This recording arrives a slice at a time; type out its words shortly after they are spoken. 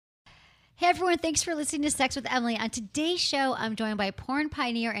Hey everyone, thanks for listening to Sex with Emily. On today's show, I'm joined by porn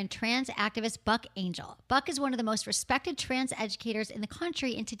pioneer and trans activist Buck Angel. Buck is one of the most respected trans educators in the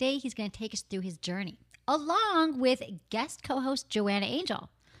country, and today he's going to take us through his journey, along with guest co-host Joanna Angel.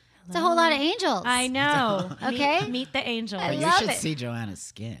 It's a whole lot of angels. I know. Okay. Meet the angel. I you love should it. see Joanna's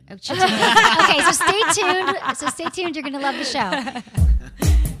skin. Okay, so stay tuned. Stay tuned. You're going to love the show.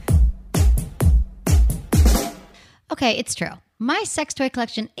 Okay, it's true. My sex toy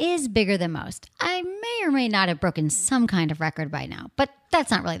collection is bigger than most. I may or may not have broken some kind of record by now, but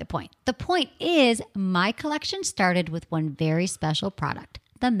that's not really the point. The point is my collection started with one very special product,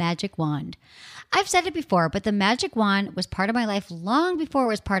 the magic wand. I've said it before, but the magic wand was part of my life long before it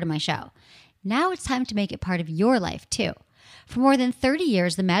was part of my show. Now it's time to make it part of your life too. For more than 30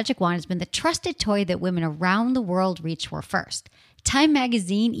 years, the magic wand has been the trusted toy that women around the world reach for first. Time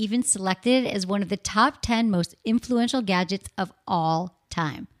magazine even selected it as one of the top 10 most influential gadgets of all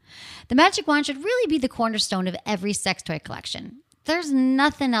time. The magic wand should really be the cornerstone of every sex toy collection. There's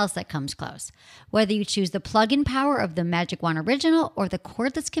nothing else that comes close. Whether you choose the plug-in power of the Magic Wand Original or the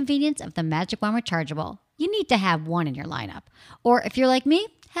cordless convenience of the Magic Wand Rechargeable, you need to have one in your lineup. Or if you're like me,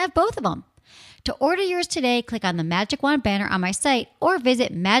 have both of them. To order yours today, click on the Magic Wand banner on my site or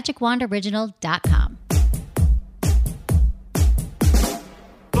visit magicwandoriginal.com.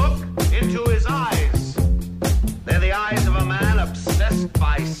 Look into his eyes. They're the eyes of a man obsessed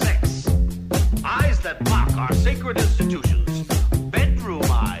by sex. Eyes that mock our sacred institutions. Bedroom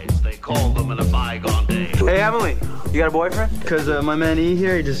eyes, they call them in a bygone day. Hey, Emily, you got a boyfriend? Because my man E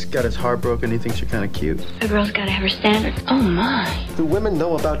here, he just got his heart broken. He thinks you're kind of cute. A girl's gotta have her standards. Oh my. Do women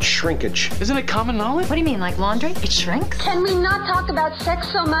know about shrinkage? Isn't it common knowledge? What do you mean, like laundry? It shrinks? Can we not talk about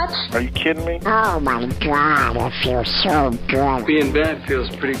sex so much? Are you kidding me? Oh my God, it feels so good. Being bad feels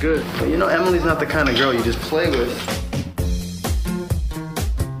pretty good. But you know, Emily's not the kind of girl you just play with.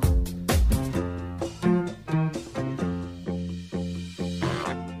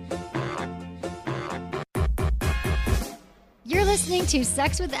 You're listening to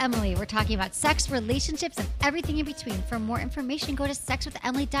Sex with Emily. We're talking about sex, relationships, and everything in between. For more information, go to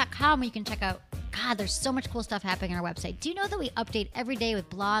sexwithemily.com where you can check out, God, there's so much cool stuff happening on our website. Do you know that we update every day with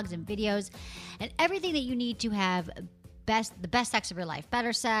blogs and videos and everything that you need to have the best sex of your life,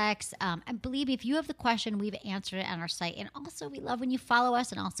 better sex? And believe me, if you have the question, we've answered it on our site. And also, we love when you follow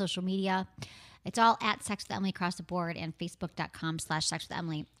us on all social media. It's all at Sex with Emily across the board and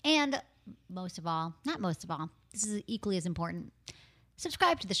facebook.com/sexwithemily. And most of all, this is equally as important,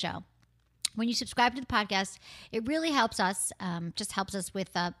 subscribe to the show. When you subscribe to the podcast, it really helps us, just helps us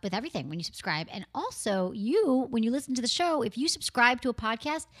with everything when you subscribe. And also, when you listen to the show, if you subscribe to a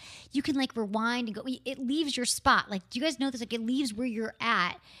podcast, you can like rewind and go, it leaves your spot. Like, do you guys know this? Like, it leaves where you're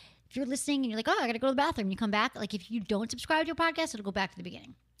at. If you're listening and you're like, oh, I got to go to the bathroom, you come back. Like, if you don't subscribe to a podcast, it'll go back to the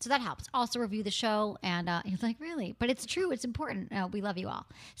beginning. So that helps. Also review the show. And you're like, really? But it's true. It's important. We love you all.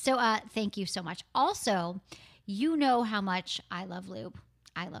 So thank you so much. Also, you know how much I love lube.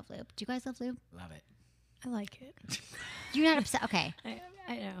 I love lube. Do you guys love lube? Love it. I like it. You're not upset? Okay.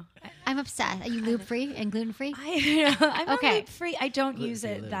 I know. I'm obsessed. Are you lube free and gluten free? I'm Okay. not lube free. I don't use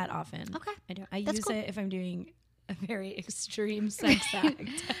Gluten-free it lube. that often. Okay. I don't. I That's use cool. it if I'm doing a very extreme sex act.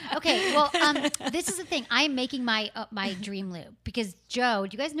 Okay. Well, this is the thing. I am making my dream lube because Joe.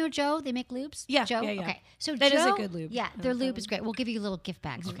 Do you guys know Joe? They make lubes. Yeah, Joe. yeah. Okay. So That is a Joe- good lube. Yeah, their lube is great. We'll give you little gift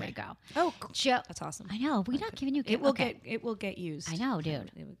bags before you go. Oh, cool. Joe. That's awesome. I know. We're not giving you. It will okay. get. It will get used. I know, dude.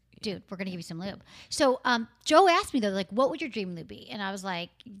 It will- Dude, we're gonna give you some lube. So, Joe asked me though, like, what would your dream lube be? And I was like,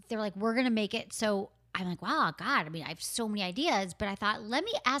 they're like, we're gonna make it. So I'm like, wow, God, I mean, I have so many ideas, but I thought, let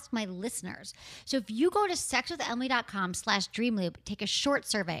me ask my listeners. So if you go to sexwithemily.com/dreamlube, take a short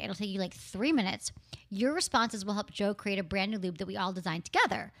survey. It'll take you like 3 minutes. Your responses will help Joe create a brand new lube that we all designed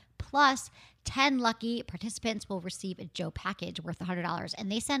together. Plus, 10 lucky participants will receive a Joe package worth $100.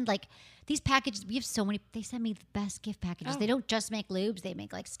 And they send like these packages. We have so many. They send me the best gift packages. Oh. They don't just make lubes. They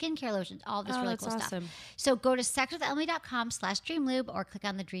make like skincare lotions, all this really that's cool stuff. awesome. So go to sexwithemily.com/dreamlube or click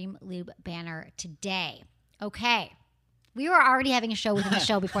on the Dream Lube banner today. Okay. We were already having a show within the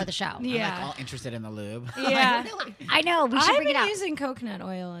show before the show. Yeah. I'm like all interested in the lube. Yeah. I know. We should I've bring it been up. using coconut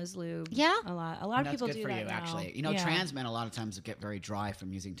oil as lube. Yeah? A lot. A lot of That's people good do for that you, now. actually. You know, Yeah. trans men a lot of times get very dry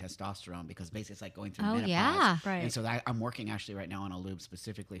from using testosterone because basically it's like going through Oh, menopause. yeah. Right. And so I'm working actually right now on a lube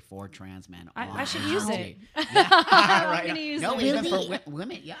specifically for trans men. I should use it. Yeah, right. gonna use no, it. even Really? for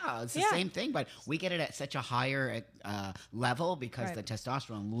women, yeah, it's the Yeah. same thing, but we get it at such a higher level because Right. the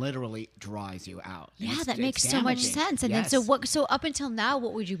testosterone literally dries you out. And Yeah, it's- that it's makes so much damaging. sense. And yeah. And so what? So up until now,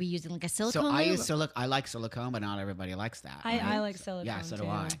 what would you be using? Like a silicone So I lube? use I like silicone, but not everybody likes that. I right? like silicone. Yeah, so do too.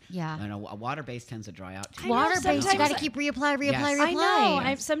 I. Yeah. I know a water-based tends to dry out too. Water-based, you got to sometimes- keep reapply. Yes. I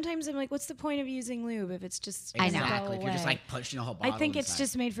know. Sometimes I'm like, what's the point of using lube if it's just I know. gonna go Exactly. If you're just away? like pushing a whole bottle. I think it's inside.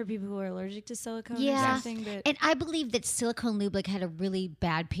 just made for people who are allergic to silicone or Yeah. something. But And I believe that silicone lube like had a really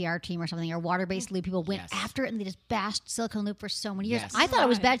bad PR team or something, or water-based lube. People went Yes. after it and they just bashed silicone lube for so many years. Yes. I thought it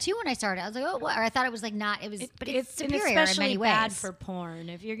was Right. bad too when I started. I was like, oh, what? Or I thought it was like not. It was, but it's and superior in especially many ways. bad for porn.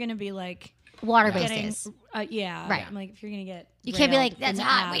 If you're gonna be like water-based getting, is. Yeah, Right. I'm like, if you're gonna get, You can't be railed like, that's in the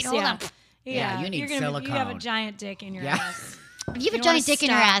hot. ass, Wait, hold on. Yeah, you need you're gonna you have a silicone. giant dick in your Yeah. ass. If you have a You giant wanna dick in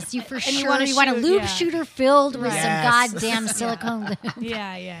your stop. ass, you for And you sure wanna you want a shoot, lube yeah. shooter filled with Right. some Yes. goddamn silicone lube.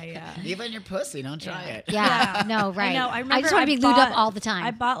 Yeah. Even your pussy. Don't try it. Yeah, no, right. I know. I remember I just want to be lubed up all the time.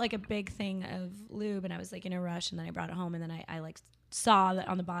 I bought like a big thing of lube, and I was like in a rush, and then I brought it home, and then I like saw that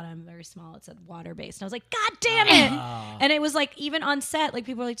on the bottom, very small, it said water based, and I was like, God damn it! And it was like even on set, like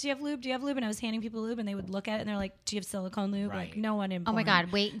people were like, Do you have lube? Do you have lube? And I was handing people lube, and they would look at it, and they're like, Do you have silicone lube? Right. Like no one in. Oh my porn.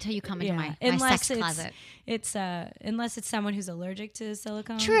 God! Wait until you come into my Unless sex closet. It's unless it's someone who's allergic to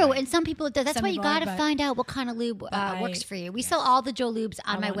silicone. True, and some people. That's Some why you people are, got to but- find out what kind of lube Right. works for you. We sell all the Joe lubes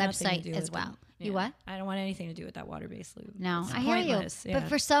on I my want nothing to website do as with well. them. You Yeah. what? I don't want anything to do with that water-based lube. No, It's I hear you. pointless, But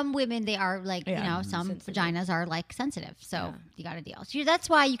for some women, they are like Yeah, some sensitive. vaginas are like sensitive, so Yeah. you got to deal. So that's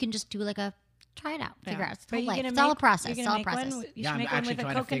why you can just do like a try it out, figure out. It's, But whole you're life. gonna It's all a make- process. you're It's all a gonna make process. one, you Yeah, should I'm make one actually with a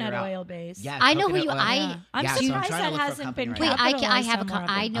trying to figure coconut out- oil base. Yeah, I know who coconut you. oil. I'm Yeah, so I'm surprised trying to that look for a hasn't been company right Wait, now. I have a.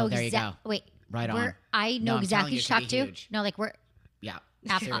 capitalized I on know Oh, there you exactly. go. Wait, Right on. I know No, I'm exactly telling who you, to it talk could be to. huge. No, like we're. Yeah.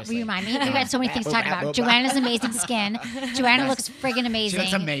 After, Seriously. you remind me. We got so many things to talk about. Boop. Joanna's amazing skin. Joanna looks friggin' amazing. She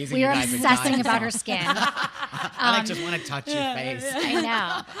looks amazing, We you are guys are obsessing dying. about her skin. I just want to touch your face. I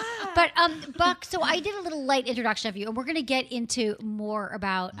know. But Buck, so I did a little light introduction of you, and we're going to get into more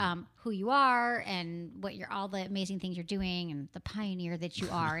about who you are and what you're all the amazing things you're doing and the pioneer that you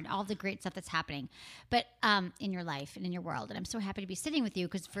are and all the great stuff that's happening. But in your life and in your world, and I'm so happy to be sitting with you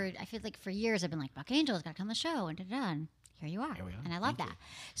because I feel like for years I've been like, Buck Angel's got to come on the show and da-da-da. And here you are. And I love that.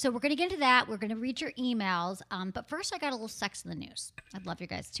 So we're going to get into that. We're going to read your emails. But first, I got a little sex in the news. I'd love you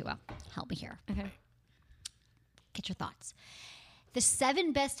guys to help me here. Okay. Get your thoughts. The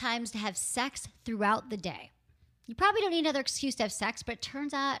 7 best times to have sex throughout the day. You probably don't need another excuse to have sex, but it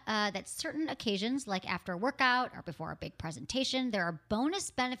turns out that certain occasions, like after a workout or before a big presentation, there are bonus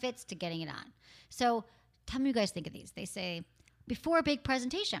benefits to getting it on. So tell me what you guys think of these. They say, before a big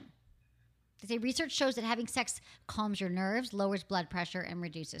presentation. They say research shows that having sex calms your nerves, lowers blood pressure, and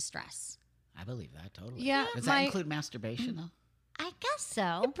reduces stress. I believe that totally. Yeah, Does that include masturbation though? I guess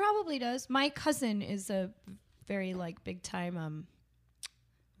so. It probably does. My cousin is a very like big time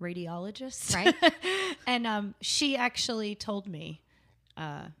radiologist, Right. and she actually told me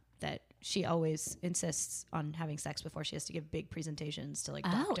that she always insists on having sex before she has to give big presentations to like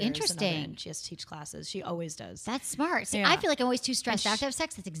doctors. and interesting. and she has to teach classes. She always does. That's smart. See, Yeah. I feel like I'm always too stressed out to have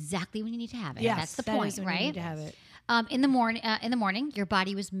sex. That's exactly when you need to have it. Yes, That's the that point, is when you right? need to have it. In the morning, your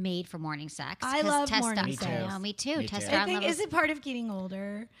body was made for morning sex. I 'cause love morning Me too. Yeah, me too. Me too. Testosterone I think levels. is it part of getting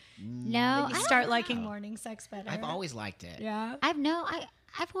older? No, You I start don't liking know. morning sex better. I've always liked it. Yeah.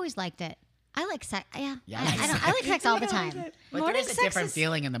 I've always liked it. I like sex. Yeah, Yeah, I like sex all the time. But there Morning is a sex different is-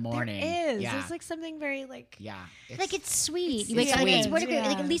 feeling in the morning. There is. Yeah. There's like something very like. Yeah. Like it's sweet. You It's wake up, like, sweet. what a great,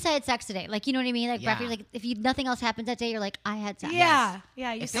 like Yeah. at least I had sex today. Like you know what I mean? Like Yeah. after, like if nothing else happens that day, you're like I had sex. Yeah.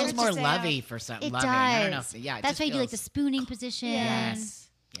 Yeah. You It start feels to more say, lovey for some. It loving. I don't know. does. Yeah. It That's just why you do like the feels- spooning position. Yes.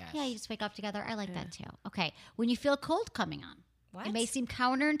 Yes. Yeah, you just wake up together. I like that too. Okay, when you feel cold coming on. What? It may seem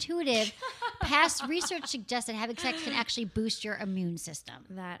counterintuitive. Past research suggests that having sex can actually boost your immune system.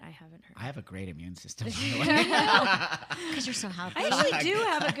 That I haven't heard. I have a great immune system. By the way. Because you're so healthy. I actually do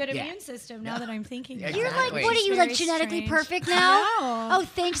have a good Yeah. immune system now that I'm thinking. Yeah, about You're it. like, Exactly. what are you, like Very genetically strange. perfect now? No. Oh,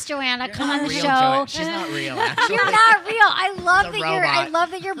 thanks, Joanna. Come on the Real show. Joanna. She's not real. Actually. You're not real. I love a that I robot.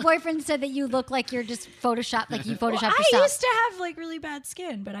 love that your boyfriend said that you look like you're just photoshopped, like you photoshopped Well, I yourself. used to have like really bad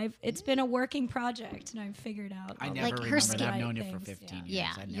skin, but it's been a working project, and I've figured out. I all never Like her remember skin. that. I've right known you for things. 15 years.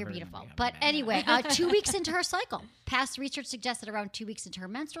 Yeah, I you're never beautiful. remember you But having bad anyway, 2 weeks into her cycle, past research suggests that around 2 weeks into her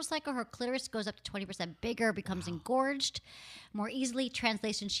menstrual cycle, her clitoris goes up to 20% bigger, becomes engorged more easily.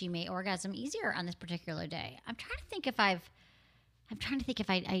 Translation: she may orgasm easier on this particular day. I'm trying to think if I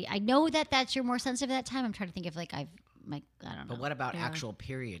know that you're more sensitive at that time. I'm trying to think if like I don't know. But what about actual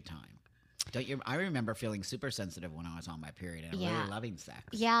period time? Don't you? I remember feeling super sensitive when I was on my period and Yeah. really loving sex.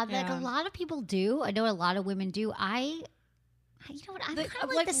 Yeah, like Yeah. a lot of people do. I know a lot of women do. You know what? I'm kind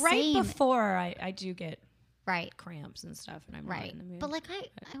of like the right same. before I do get Right. cramps and stuff, and I'm Right. not in the mood. But like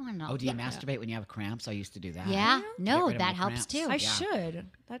I want to know. Oh, do you masturbate when you have cramps? I used to do that. Yeah. Get No, rid of my that helps cramps. too. I Yeah.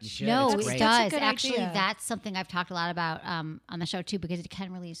 should. That You should. No, It's it great. That's a does. good Actually, idea. that's something I've talked a lot about on the show too, because it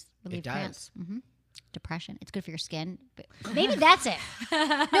can relieve It does. cramps. Depression. It's good for your skin. But maybe that's it.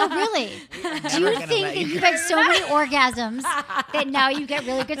 No, really. Do you gonna think let that you- you've had so many orgasms that now you get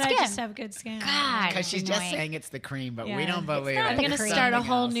really good I skin? just have good skin. God, Because she's just annoying. saying it's the cream, but Yeah. we don't believe not it. I'm the gonna cream. start a Something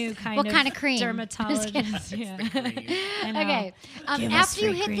whole else. new kind What of kind of cream? dermatologist. It's the cream. I know. Okay. Give us After you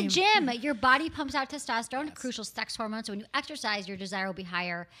free hit cream. the gym, your body pumps out testosterone, a crucial sex hormone. So when you exercise, your desire will be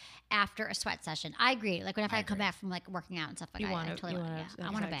higher after a sweat session. I agree. Like whenever I come agree. back from like working out and stuff like You that, wanna- I totally you want wanna to. have I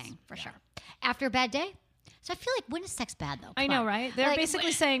want to sex. bang for sure. After a bad day. So I feel like when is sex bad though? I Come know, on. right? They're Like,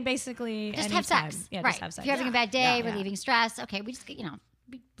 basically saying just anytime. have sex. Yeah, right. just have sex. If you're having a bad day, Yeah. relieving stress. Okay, we just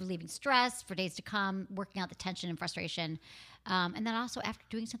be relieving stress for days to come, working out the tension and frustration, and then also after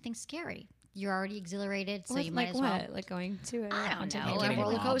doing something scary. You're already exhilarated, so you might like as well. what? Like going to a I don't haunted know, mansion? a getting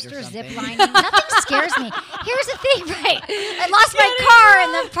roller robbed or coaster, something. zip lining. Nothing scares me. Here's the thing, right? I lost my car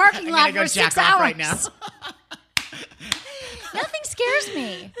in the parking I'm lot gonna go for 6 jack hours. off right now. Nothing scares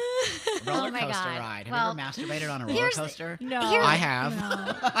me. Roller Oh my coaster God. ride. Have Well, you ever masturbated on a roller here's- coaster? No. I have.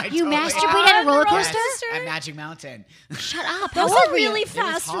 I You totally masturbate have. on a roller Yes, coaster? at Magic Mountain. Shut up. Those How old are were you? really was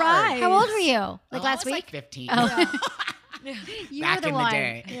fast hard. rides. How old were you? Like Oh, I last was week? like 15. You Back were the in one. the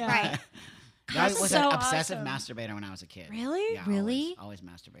day. Right. I That's was so an obsessive awesome. masturbator when I was a kid. Really? Yeah, Really? Always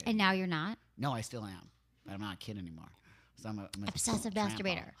masturbated. And now you're not? No, I still am, but I'm not a kid anymore. So I'm a Obsessive trampo.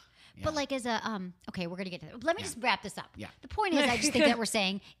 masturbator. Yeah. But like as a okay, we're gonna get to that. Let me just wrap this up. Yeah. The point is, I just think that we're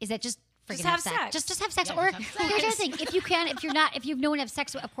saying is that just freaking have have sex. sex. Just have sex. Yeah, Or just have here's the sex. thing: if you can, if you're not, if you've no one to have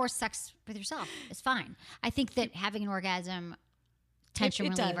sex, of course, sex with yourself is fine. I think that having an orgasm. Tension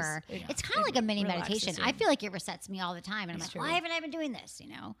It does. reliever. It- It's kind of it like a mini relaxes meditation. you. I feel like it resets me all the time, and I'm It's like, true. why haven't I been doing this? You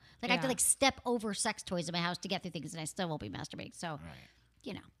know, like I have to Yeah. like step over sex toys in my house to get through things, and I still won't be masturbating. So, Right.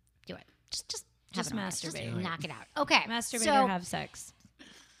 you know, do it. Just have Just an orgasm. masturbate. Just knock it out. Okay, Masturbate so, or have sex.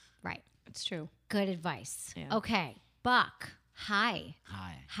 right. It's true. Good advice. Yeah. Okay, Buck. Hi.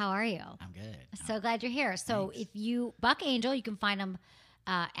 Hi. How are you? I'm good. So glad you're here. So if you Buck Angel, you can find him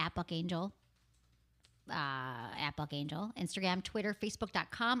at Buck Angel. At Buck Angel, Instagram, Twitter,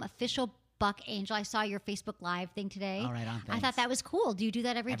 Facebook.com, official Buck Angel. I saw your Facebook Live thing today. All right, on, I thanks. thought that was cool. Do you do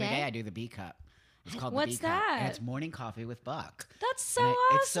that every Every day? day I do the B cup. It's called What's the B cup. And that? it's morning coffee with Buck. That's so And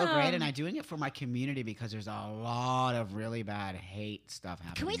awesome. It's so great, and I'm doing it for my community because there's a lot of really bad hate stuff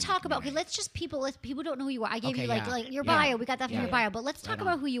happening. Can we in the talk about? Okay, community. let's just people don't know who you are. I gave Okay, you like yeah. your Yeah. bio. We got that from Yeah. your bio, but let's talk Right on.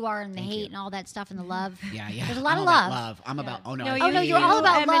 about who you are and the Thank hate you. and all that stuff and the love. Yeah, yeah. There's a lot I'm of about love. I'm about. Oh no. No, I Oh no, hate you're all you.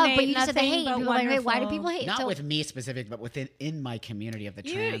 about love, but emanate you just said the nothing hate. but People are like, wait, why do wonderful. people hate? Not So- with me specific, but in my community of the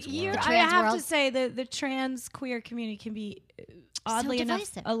trans world. The I trans have world. to say that the trans queer community can be oddly enough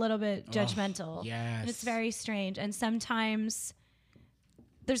divisive. a little bit judgmental. yes. And it's very strange. And sometimes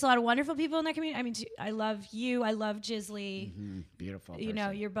there's a lot of wonderful people in that community. I mean, I love you. I love Jizzly. Beautiful. You know,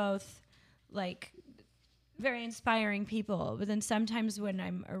 person. you're both like very inspiring people. But then sometimes when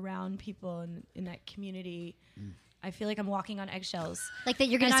I'm around people in that community, I feel like I'm walking on eggshells. Like that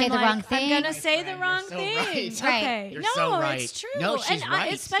you're going And to say I'm the like, wrong thing. I'm gonna say the friend, wrong you're so thing. right. Right. Okay. You're No, so right. it's true. No, she's and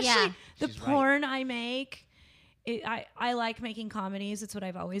right. especially Yeah. the She's right. porn I make. I like making comedies. It's what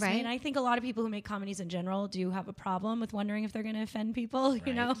I've always Right. made. And I think a lot of people who make comedies in general do have a problem with wondering if they're going to offend people. You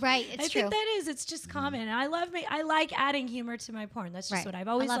Right. know, Right, it's I true. think that is. It's just common. And I I like adding humor to my porn. That's just Right. what I've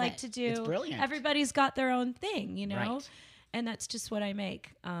I always love liked it. to do. It's brilliant. Everybody's got their own thing, you know, Right. and that's just what I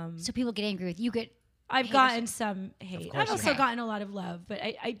make. So people get angry with you. Get I've haters. gotten some hate. course I've you also have. gotten a lot of love, but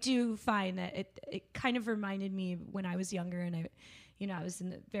I do find that it kind of reminded me when I was younger and I was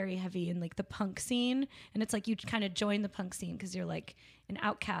very heavy in like the punk scene, and it's like you kind of join the punk scene because you're like an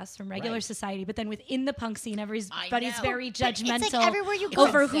outcast from regular Right. society, but then within the punk scene, everybody's know. very But it's like judgmental everywhere you go.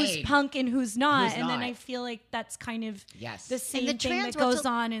 over It's who's insane. punk and who's not, Who's and then not. I feel like that's kind of Yes. the same the thing trans that world's goes a-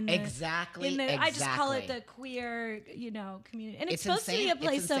 on in the Exactly, I just call it exactly. the queer, community, and it's It's supposed to be a insane. It's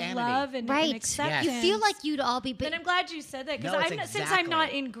place of insanity. love and Right. acceptance. You feel like you'd all be. And I'm glad you said that because No, it's since I'm not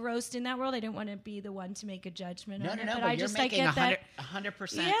exactly. engrossed in that world, I didn't want to be the one to make a judgment. No, on no, it, no. But But I you're just making get that.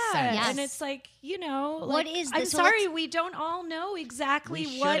 100% Yeah, sense. Yes. and it's like What is I'm this? So sorry, let's- we don't all know exactly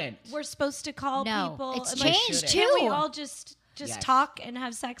We what shouldn't. we're supposed to call No, people. it's Like, changed can't we too. all just Yes. talk and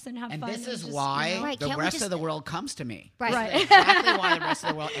have sex and have And fun? this is just, why Right, the can't we rest just- of the world comes to me. Right. Right. That's exactly why the rest of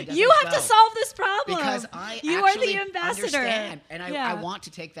the world. It You doesn't have to go. solve this problem Because you are actually the ambassador, understand, and I Yeah. want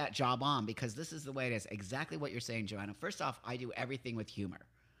to take that job on because this is the way it is. Exactly what you're saying, Joanna. First off, I do everything with humor.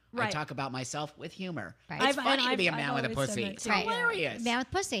 I Right. talk about myself with humor. Right. It's I've- funny and to be a I've man with a always pussy. said It's that too. Right. hilarious. Man with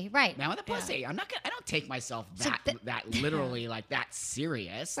pussy, right? Man with a pussy. I don't take myself So that literally like that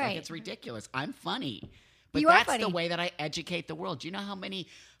serious. Right. Like it's ridiculous. I'm funny. But You are that's funny. the way that I educate the world. Do you know how many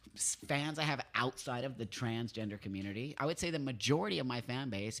fans I have outside of the transgender community? I would say the majority of my fan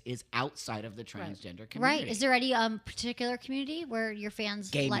base is outside of the transgender community. Right. Is there any particular community where your fans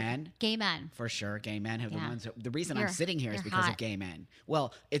Gay like men. Gay men. For sure, gay men have the Yeah. ones. The reason I'm You're- sitting here is you're because hot. of gay men.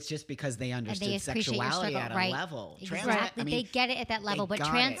 Well, it's just because they And understood they appreciate your sexuality struggle, at right? a level. Trans Exactly. men, I They mean, get it at that level. But got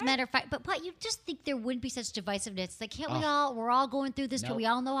trans it. men are fine. But you just think there wouldn't be such divisiveness. Like, can't we Oh. all? We're all going through this. Nope. We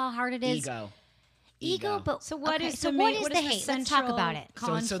all know how hard it is. Ego. But So what okay, is so the what main- is what the is the hate? Let's talk central about it.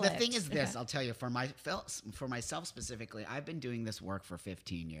 So the thing conflict? is this, Okay. I'll tell you, for myself specifically, I've been doing this work for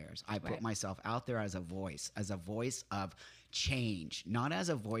 15 years. I put myself out there as a voice of change, not as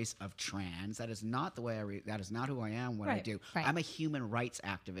a voice of trans. That is not the way that is not who I am, what I Right. do. Right. I'm a human rights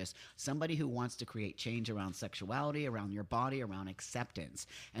activist, somebody who wants to create change around sexuality, around your body, around acceptance.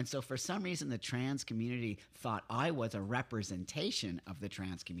 And so for some reason, the trans community thought I was a representation of the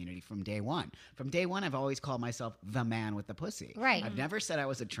trans community from day one. From day one, I've always called myself the man with the pussy. Right. I've never said I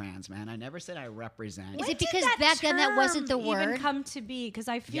was a trans man. I never said I represent. Is When it did because that back then that wasn't the term word? even come to be? Because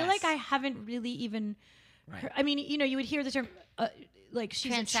I feel Yes. like I haven't really even. Right. I mean, you would hear the term like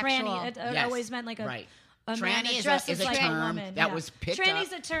she's a Transsexual. tranny. It Yes. always meant like a. Right. A man Tranny that is dresses a like term a woman. that yeah. was picked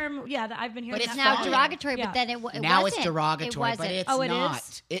Tranny's up. a term, that I've been hearing. But it's that now for a derogatory, while. but then it Now wasn't. it's derogatory, It but wasn't. it's Oh, it not.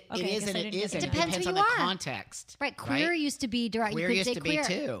 is? It Okay, I is guess and I it didn't get isn't. that. It Depends depends who on you the are. context. Right, queer used to be derogatory. Queer You used could say to be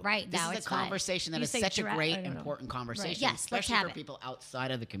queer. too. Right, This now is it's a fine. conversation that You is say such a great, I don't know. important conversation, Yes, let's especially have for it. people outside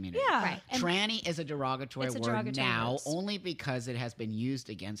of the community. Yeah. Right. And Tranny is a derogatory It's a word derogatory now word. only because it has been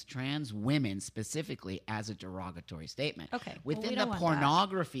used against trans women specifically as a derogatory statement. Okay, well, Within we the don't want that.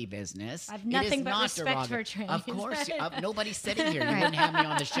 pornography business, I have it is nothing but not respect for derogatory. trannies. Of course, nobody's sitting here. You Right. wouldn't have me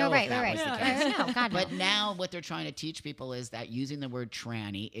on the show No, right, if that right, was right. the case. No, God, no. But now what they're trying to teach people is that using the word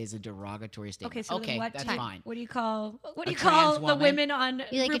tranny is a derogatory statement. Okay, so then what that's do you, fine. What do you call A the trans woman. women on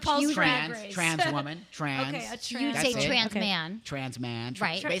You like a RuPaul's cute- Drag Race? Trans woman, trans. Okay, a You'd trans. say That's it. trans Okay. man. Trans man.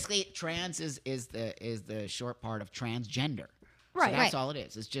 Right. Basically, trans is the short part of transgender. Right. So that's Right. all it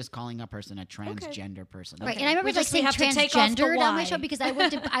is. It's just calling a person a transgender person. Right, That's and I it. remember We like just- we saying have to take off the transgendered on my Y. show because I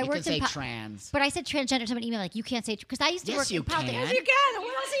worked. I You worked can say in. trans. But I said transgender. Someone emailed like you can't say because I used to Yes, work you in politics. can. Yes, you can.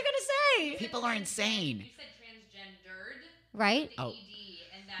 What else are you gonna say? People are insane. said transgendered, Right? Oh,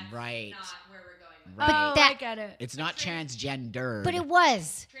 and that's right. not where we're going with Right. Oh, that- I get it. It's not transgender. But it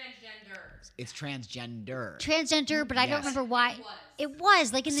was transgender. It's transgender. transgender. But I don't Yes. remember why. It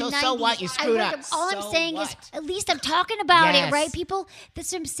was like in the So 90s. what? You I screwed worked- up. All I'm So saying is, what? at least I'm talking about Yes. it, right? People.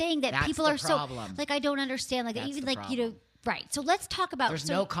 That's what I'm saying. That That's people the are problem. so like I don't understand. Like That's even the like you know. problem. Right. So let's talk about. There's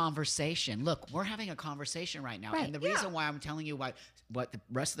so, no conversation. Look, we're having a conversation right now. Right. And the reason why I'm telling you what the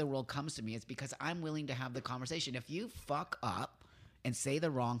rest of the world comes to me is because I'm willing to have the conversation. If you fuck up and say the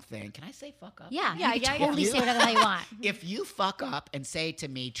wrong thing, can I say fuck up? Yeah. Yeah, You can yeah, totally yeah. say whatever the hell you want. If you fuck up and say to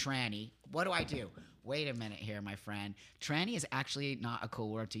me, tranny, what do? Wait a minute here, my friend. Tranny is actually not a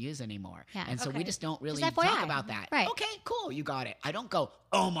cool word to use anymore. Yeah. And so we Okay. just don't really Just talk FYI. about that. Right. Okay, cool. You got it. I don't go,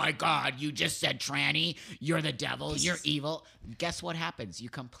 oh my God, you just said tranny. You're the devil. You're evil. Guess what happens?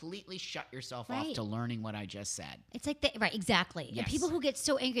 You completely shut yourself off Right. to learning what I just said. It's like that, right? Exactly. And Yes. people who get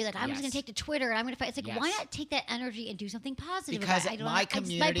so angry, like I'm just Yes. going to take to Twitter and I'm going to fight. It's like, Yes. why not take that energy and do something positive? Because about it? I don't my I just-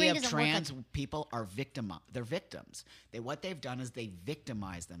 community brain of doesn't work trans like- people are they're victims. What they've done is they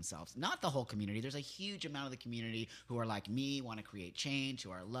victimize themselves. Not the whole community. There's a huge amount of the community who are like me, want to create change,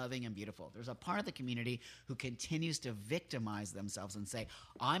 who are loving and beautiful. There's a part of the community who continues to victimize themselves and say,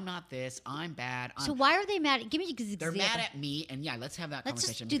 I'm not this, I'm bad. So why are they mad? Give me an example. They're mad at me, and yeah, let's have that Let's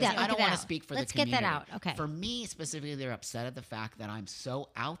just conversation. do because that. I Let's don't get want that to out. speak for Let's the get community. that out. Okay. For me specifically, they're upset at the fact that I'm so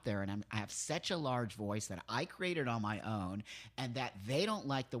out there and I have such a large voice that I created on my own, and that they don't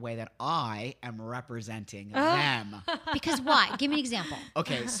like the way that I am representing them. Because why? Give me an example.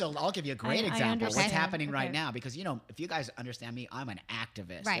 Okay, so I'll give you a great I example. What's understand. happening right Okay. now? Because, if you guys understand me, I'm an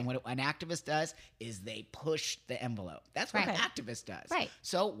activist. Right. And what an activist does is they push the envelope. That's what Right. an activist does. Right.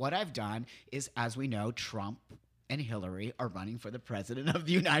 So what I've done is, as we know, Trump and Hillary are running for the president of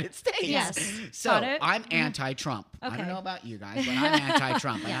the United States. Yes. So Got it. I'm anti-Trump. I Okay. don't know about you guys, but I'm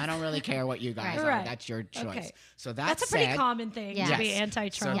anti-Trump. And I don't really care what you guys Right. are. Right. That's your choice. Okay. So That's a pretty common thing Yes. to be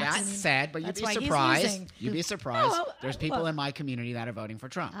anti-Trump. So I that's mean, said, but you'd that's be why he's surprised. losing. You'd be surprised. Oh, There's people look. in my community that are voting for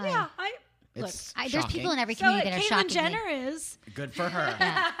Trump. Yeah, look. It's There's shocking. people in every So community that are Caitlyn shocking Jenner me. is. Good for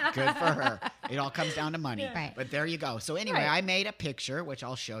her. Good for her. It all comes down to money. Right. But there you go. So anyway, Right. I made a picture, which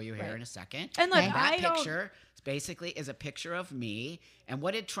I'll show you here in a second. And look, Okay. that I don't- picture basically is a picture of me. And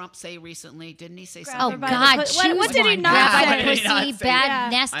what did Trump say recently? Didn't he say Grab Oh something? her by the God! pu- Choose what did he one. not Grab by say? the What did he not pussy, say? bad, Yeah. I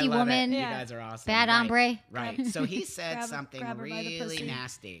nasty love woman. It. Yeah. You guys are awesome. Bad Right. hombre. Right. So he said Grab something her by the really pussy.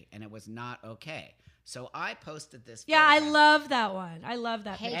 nasty, and it was not okay. So I posted this. Yeah, I photograph. love that one. I love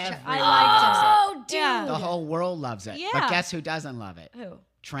that Hey, picture. Everyone I loves liked dude. Yeah. The whole world loves it. Yeah. But guess who doesn't love it? Who?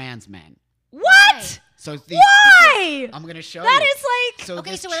 Trans men. What? So these, Why? I'm going to show That you. is like. So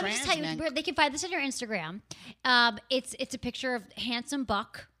Okay, this so let me just tell trans you, man- they can find this on your Instagram. It's a picture of handsome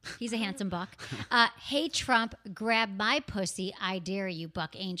buck. He's a handsome buck. Hey Trump, grab my pussy, I dare you,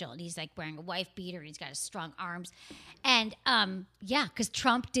 Buck Angel. And he's like wearing a wife beater, and he's got his strong arms. And yeah, because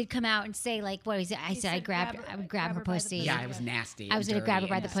Trump did come out and say like, what is it? I said I would grab her by the pussy. Yeah, it was nasty. I was going to grab her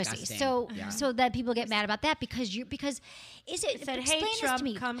by and the pussy. disgusting. So that people get mad about that because is it? It said, explain "Hey, this Trump, to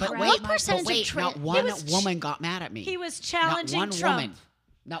me. come But grab wait, what my percentage but wait, of trans? not one woman got mad at me. He was Not challenging one Trump. woman.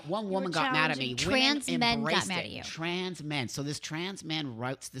 Not one woman got mad at me. challenging trans Women men got embraced mad it. at you. Trans men. So this trans man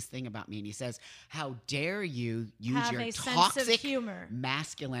writes this thing about me, and he says, "How dare you use Have your a sense of toxic humor."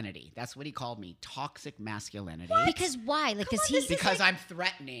 masculinity?" That's what he called me, toxic masculinity. Because why? Like, does he? Because I'm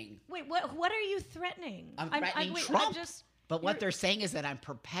threatening. Wait, what are you threatening? I'm threatening wait, Trump. But what you're- they're saying is that I'm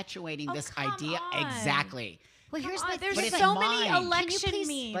perpetuating Oh, this come idea. on. Exactly. Well, here's my. There's But here's it's so my- many mine. election Can you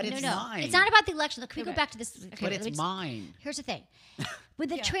please- memes. But it's no, mine. it's not about the election. Look, can we go Okay. back to this? Okay, But it's let's- mine. Here's the thing. With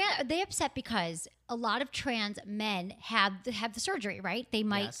the they upset because a lot of trans men have the surgery, right? They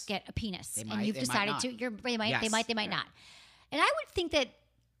might Yes. get a penis, They and might, you've they might decided not. to. They might, Yes. they might not. And I would think that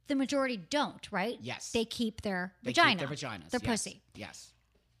the majority don't, right? Yes. They keep their They vagina, keep their vaginas. their yes. pussy. Yes.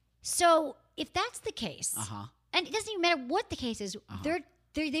 So if that's the case, Uh-huh. and it doesn't even matter what the case is,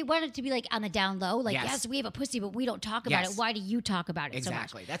 they want it to be like on the down low, like Yes. yes, we have a pussy, but we don't talk about Yes. it. Why do you talk about it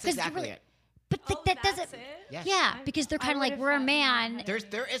Exactly. so much? That's 'Cause you exactly really- it. But that doesn't. Yes. Yeah, because they're kind of like we're a man.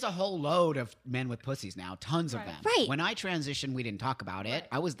 There is a whole load of men with pussies now, tons of them. Right. When I transitioned, we didn't talk about it.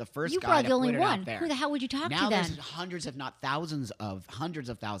 I was the first You guy were to the only put it one. out there. Who the hell would you talk now to then? there's hundreds, if not thousands of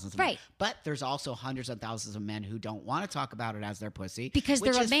thousands of Right. men. But there's also hundreds of thousands of men who don't want to talk about it as their pussy Because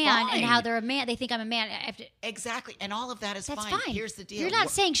which they're a is man fine. and how they're a man. They think I'm a man. I have to, Exactly, and all of that is that's fine. fine. Here's the deal: You're not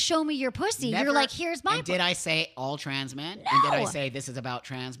Wh- saying show me your pussy. Never- You're like here's my. And did I say all trans men? And did I No. say this is about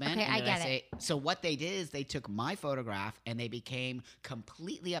trans men? Okay, And I did get say, So what they did is they took my photograph and they became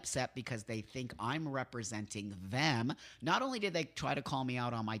completely upset because they think I'm representing them. Not only did they try to call me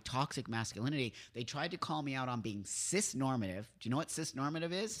out on my toxic masculinity, they tried to call me out on being cisnormative. Do you know what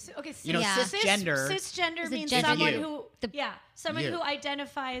cisnormative is? Okay, You know, Yeah. cisgender. Cisgender Is it means gender someone you. who, someone You. who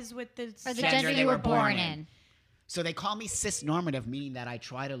identifies with the or the gender gender they you were were born born in. in. So they call me cisnormative, meaning that I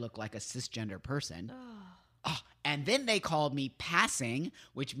try to look like a cisgender person. Oh, and then they called me passing,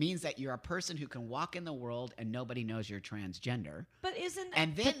 which means that you're a person who can walk in the world and nobody knows you're transgender. But isn't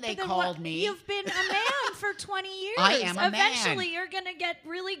And then they what- called me- You've been a man for 20 years. I am a man. Eventually, you're gonna get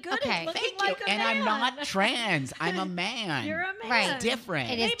really good Okay. at looking Thank like you. a And man. I'm not trans. I'm a man. You're a man. Right. It's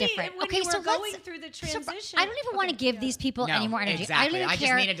different. It is Maybe different. when Okay, you were so going let's- through the so transition. I don't even want to give these people No, any more energy. exactly. I don't even I just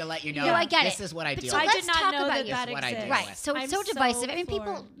care. needed to let you know No, I get this it. is what I But do. So I let's did not talk know about that you. that This is what I do. exists. Right. So it's I'm so divisive. I mean, for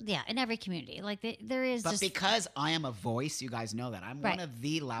people, yeah, in every community, like there is But just because I am a voice, you guys know that. I'm Right. one of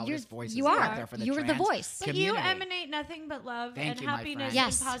the loudest voices you are. out there for the You're the trans voice. But you community. emanate nothing but love Thank and you, my happiness friend.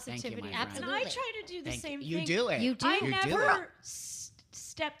 Yes. and Thank you, positivity. my friend. And I Absolutely. try to do the Thank same you. thing. You do it. You do. I You do never it.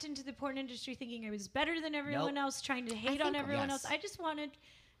 stepped into the porn industry thinking I was better than everyone Nope. else, trying to hate on think- everyone Yes. else. I just wanted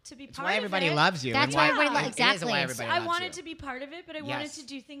to be It's part why of everybody it. loves you. That's and why why everybody it loves- is exactly. why everybody I loves wanted you. to be part of it, but I wanted Yes. to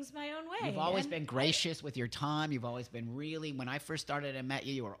do things my own way. You've always And been gracious with your time. You've always been really, when I first started and met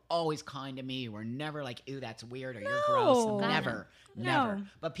you, you were always kind to me. You were never like, ew, that's weird or you're gross. No. Never. No. Never.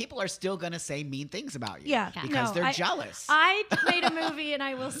 But people are still going to say mean things about you. Yeah. Because No, they're jealous. I made a movie, and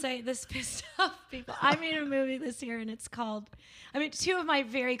I will say this pissed off people. I made a movie this year, and it's called, two of my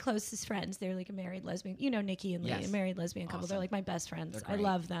very closest friends, they're like a married lesbian, you know, Nikki and Lee, Yes. a married lesbian couple. They're Awesome. like my best friends. They're I great.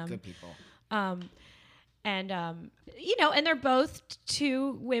 love them. Good people. And they're both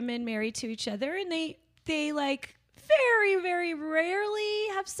two women married to each other, and they like very, very rarely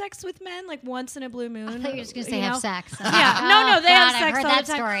have sex with men, like once in a blue moon. I thought you were just gonna say you have know? sex. Yeah, Oh, no, they have God, sex I've heard all that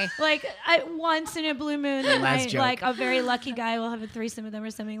the time. story. Like once in a blue moon, and Les joke. like a very lucky guy will have a threesome with them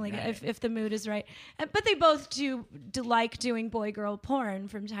or something. Like Right. if the mood is right. But they both do like doing boy girl porn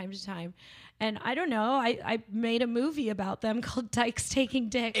from time to time. And I don't know. I made a movie about them called Dykes Taking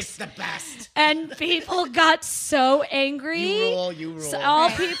Dicks. It's the best. And people got so angry. You rule. So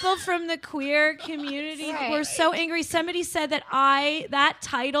all people from the queer community Right. were so angry. Somebody said that that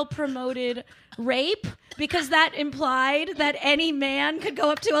title promoted rape because that implied that any man could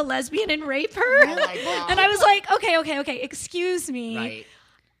go up to a lesbian and rape her. Oh my God. And I was like, okay, excuse me. Right.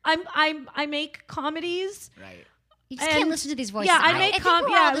 I make comedies. Right. You just can't listen to these voices. Yeah, I made think we're all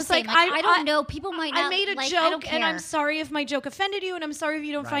yeah, the it was same. like I don't know. People might not. I made a like, I don't joke, and I'm care. sorry if my joke offended you, and I'm sorry if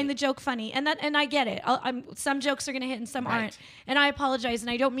you don't find the joke funny. And I get it. Some jokes are gonna hit, and some aren't. And I apologize. And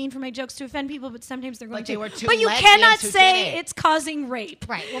I don't mean for my jokes to offend people, but sometimes they're going But they to. were two But you lesbians cannot who say did it. it's causing rape.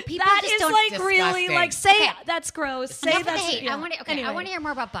 Right. Well, people That just is don't. like really Disgusting. like say Okay. that's gross. Say Enough of the that's hate. yeah. I want to. Okay, Anyway. I want to hear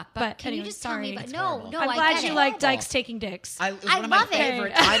more about Buck. But Can you anyway, just tell me? sorry. But It's no, horrible. no. I'm I glad get you it. like dykes taking dicks. It was I one of my love it.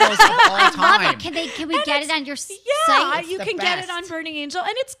 favorite titles of all I time. love it. Can we get it on your Yeah, site? you the can get it best. on Burning Angel,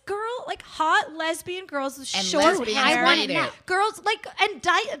 and it's like hot lesbian girls with And short lesbians hair. I want it made now. it. Girls like and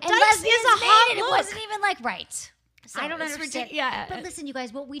Dykes And is lesbians a made hot it. It look. wasn't even like right. So I don't it's understand. ridiculous. Yeah. But listen, you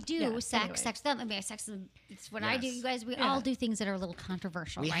guys, what we do, Yeah, sex anyway. with them. I mean, sex. It's what I do. Yes. You guys, we Yeah. all do things that are a little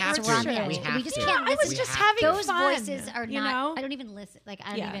controversial. We right? have so to. we're on the We edge. have just to. can't I was listen. just have having Those fun. voices are you not. know? I don't even listen. Like I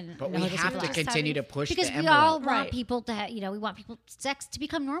don't Yeah. even. But know we who these have people to are. continue to push Because the we envelope. all want Right. people to, we want people sex to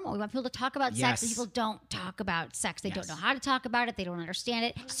become normal. We want people to talk about sex, and Yes. people don't talk about sex. They don't Yes. know how to talk about it. They don't understand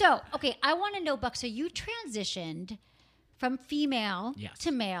it. So, okay, I want to know, Buck. So you transitioned from female Yes.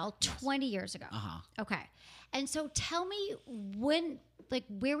 to male 20 years ago. Okay, and so tell me when,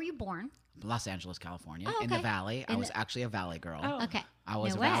 where were you born? Los Angeles, California, Oh, in the okay. Valley. I In was the- actually a Valley girl. Oh. Okay, I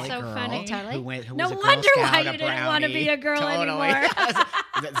was No a way. Valley So girl funny. Totally. who No was a Girl wonder why Scout, you a didn't wanna be brownie. a girl Totally. anymore. You're like,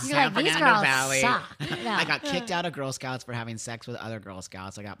 San these Fernando girls Valley. suck. No. I got kicked out of Girl Scouts for having sex with other Girl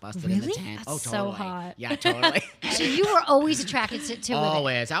Scouts. I got busted in the Really? tent. That's Oh, so totally. hot. Yeah, totally. So you were always attracted to women.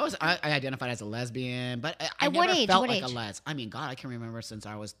 Always. I identified as a lesbian, but I At what never age? felt What like age? a les. I mean, God, I can remember since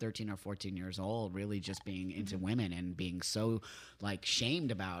I was 13 or 14 years old, really just being into women and being so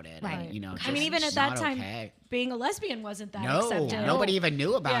shamed about it. Right. And, I just mean, even at that not time, okay. being a lesbian wasn't that No, accepted. nobody even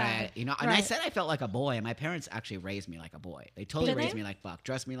knew about Yeah. it. And I Right. said I felt like a boy, and my parents actually raised me like a boy. They totally Did they? raised me like Buck,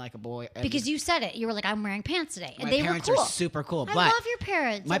 dressed me like a boy. Because you said it. You were like, I'm wearing pants today. And my they were parents cool. are super cool. I but love your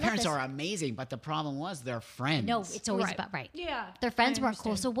parents. my I love parents this. are amazing, but the problem was they're friends. No, it's always Right. about, right. Yeah. Their friends I weren't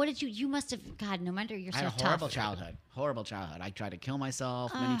cool. understand. So what did you must have, God, no wonder you're I so had a horrible tough. childhood. Horrible childhood. I tried to kill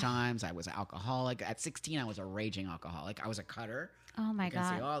myself many times. I was an alcoholic. At 16, I was a raging alcoholic. I was a cutter. Oh my You can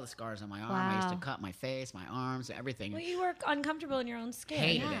see God. all the scars on my arm. I used to Wow. cut my face, my arms, everything. Well, you were uncomfortable in your own skin.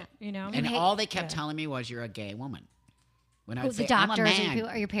 Hated yeah. it. You know? And hate- all they kept telling me was, "You're a gay woman." When I Who, would the say, "I'm a doctors man,"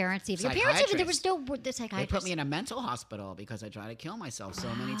 or your parents even. Your parents even, there was no the they psychiatrist. put me in a mental hospital because I tried to kill myself so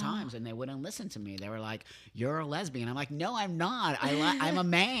many times, and they wouldn't listen to me. They were like, "You're a lesbian." I'm like, "No, I'm not. I'm a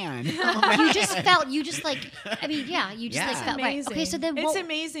man." I'm a man. You just felt, you just I mean, yeah, you just Yeah. felt right. Amazing. Okay, so then it's what,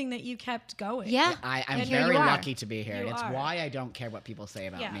 amazing that you kept going. yeah. I'm And here very you are. lucky to be here. You and it's are. why I don't care what people say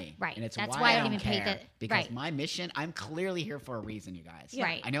about Yeah. me. Right. And it's That's why why I I don't don't even pay care. the- Because right. my mission, I'm clearly here for a reason, you guys.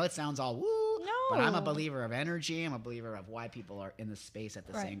 Right. I know it sounds all woo. But I'm a No. believer of energy. I'm a believer of why people are in the space at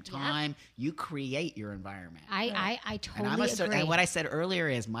the Right. same Yep. time. You create your environment. I And totally agree. and what I said earlier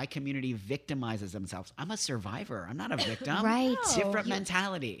is my community victimizes themselves. I'm a survivor. I'm not a victim. Right. Different You-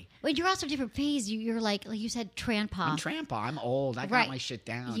 mentality. But you're also a different phase. You're like you said, Trampa. I'm Trampa. I'm old. I Right. got my shit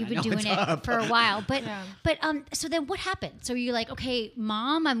down. You've I been know doing what's it up. for a while, but Yeah. so then what happened? So you're like, okay,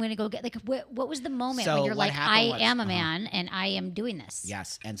 Mom, I'm going to go get what was the moment So when you're what like, happened I was- am a man and I am doing this?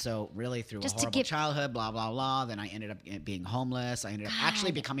 Yes, and so really through Just a to horrible give- childhood, blah blah blah. Then I ended up being homeless. I ended up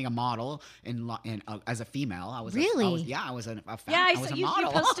actually God. becoming a model as a female. I was Really? I was a Yeah, I was saw a you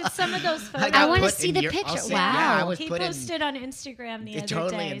model. posted some of those photos. got I wanna put see in the I'll picture. send- Yeah, I Wow. was He put posted on Instagram the It's other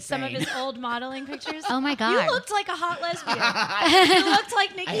totally day some of insane. his old modeling pictures. Oh my God. You looked like a hot lesbian. You looked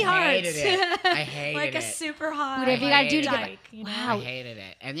like Nikki I Hart. hated it. I hated like a it. super hot. Whatever you gotta do to get- dyke, you know? Wow. I hated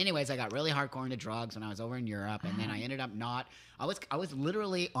it. And anyways, I got really hardcore into drugs when I was over in Europe, and then I ended up not. I was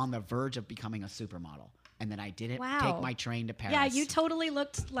literally on the verge of becoming a supermodel, and then I didn't Wow. take my train to Paris. Yeah, you totally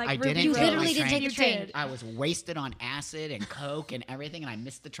looked like I Ruby didn't You Rose. take my literally didn't train. take the You train. did. I was wasted on acid and coke and everything, and I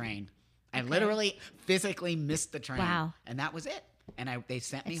missed the train. I literally, physically missed the train. Wow. And that was it. And they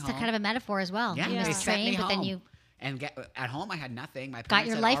sent me It's home. kind of a metaphor as well. Yeah, You they missed sent train, me but then home. you And at home, I had nothing. My Got parents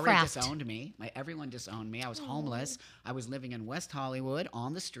your had life already raft. disowned me. Everyone disowned me. I was homeless. I was living in West Hollywood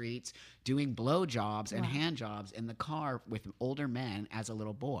on the streets, doing blow jobs and hand jobs in the car with older men as a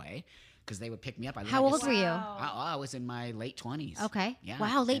little boy, because they would pick me up. How old were you? I was in my late 20s. Okay. Yeah.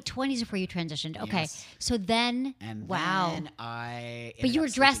 Wow, late 20s before you transitioned. Okay. Yes. So then And wow. then I. But ended you up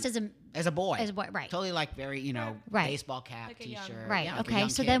were dressed sleeping- as as a boy. As a boy, right. Totally like very, Right. baseball cap, Like a young- t-shirt. right. Yeah, like a Okay. young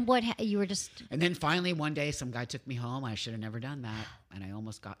So kid. then what you were just And then finally one day some guy took me home. I should have never done that. And I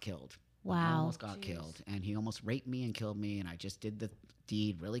almost got killed. I Wow. almost got killed. And he almost raped me and killed me. And I just did the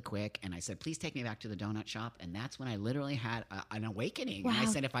deed really quick. And I said, please take me back to the donut shop. And that's when I literally had an awakening. Wow. And I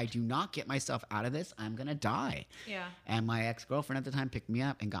said, if I do not get myself out of this, I'm going to die. Yeah. And my ex-girlfriend at the time picked me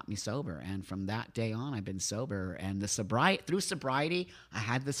up and got me sober. And from that day on, I've been sober. And through sobriety, I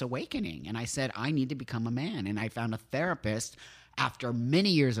had this awakening. And I said, I need to become a man. And I found a therapist after many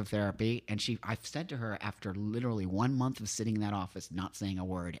years of therapy, and I've said to her after literally 1 month of sitting in that office, not saying a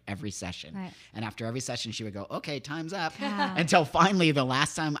word every session. Right. And after every session, she would go, okay, time's up. Wow. Until finally the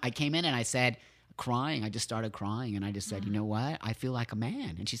last time I came in and I said, crying, I just started crying. And I just said, you know what? I feel like a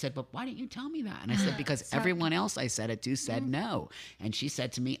man. And she said, but why didn't you tell me that? And I said, because everyone else I said it to said no. And she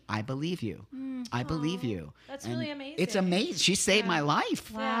said to me, I believe you. I believe you. That's And really amazing. It's amazing. She saved my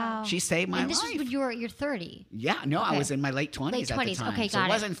life. Wow. She saved my And this life. was when you're 30. Yeah, no, I Okay. was in my late 20s Late at the 20s. time. Okay, so got it it.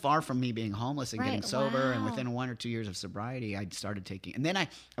 wasn't far from me being homeless and Right, getting sober. And wow. within 1 or 2 years of sobriety, I started taking. And then I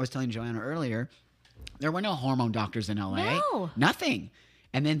was telling Joanna earlier, there were no hormone doctors in LA. No. Nothing.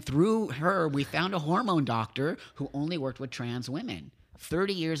 And then through her, we found a hormone doctor who only worked with trans women.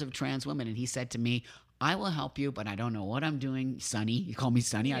 30 years of trans women. And he said to me, I will help you, but I don't know what I'm doing. Sonny, he called me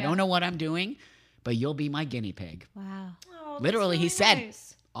Sonny. I don't know what I'm doing, but you'll be my guinea pig. Wow. Oh, that's Literally, he really said,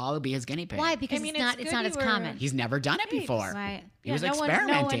 nice. I'll be his guinea pig. Why? Because mean, it's not it's it's good not you as were- common. He's never done it before. Right. He was no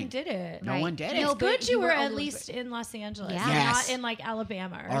experimenting. One did it. No Right. one did No, it. It's good you you were were at only- least in Los Angeles, Yeah. and Yes. not in like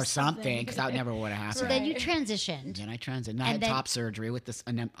Alabama Or something, because that never would have happened. So then you Right. transitioned. Then I transitioned. I And had then- top surgery with this,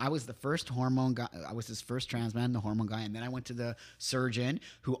 and then I was the first hormone guy. I was his first trans man, the hormone guy, and then I went to the surgeon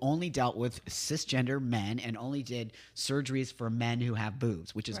who only dealt with cisgender men and only did surgeries for men who have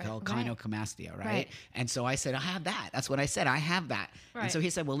boobs, which is called gynecomastia, right? Right. And so I said, I have that. That's what I said. I have that. And Right. so he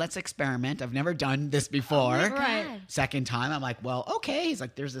said, well, let's experiment. I've never done this before. Right. Second time, I'm like, well, okay. He's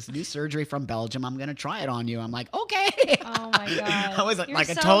like, there's this new surgery from Belgium. I'm gonna try it on you. I'm like, okay. Oh my god! I was You're like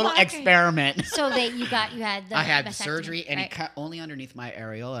a so total lucky. experiment. So you had the I had the vasectomy, surgery, and right? he cut only underneath my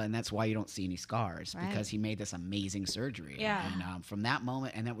areola, and that's why you don't see any scars, Right. because he made this amazing surgery. Yeah. And from that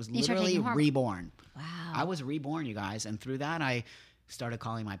moment, and that was You started literally taking hormones. reborn. Wow. I was reborn, you guys, and through that, I started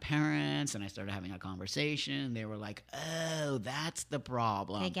calling my parents, and I started having a conversation. They were like, "Oh, that's the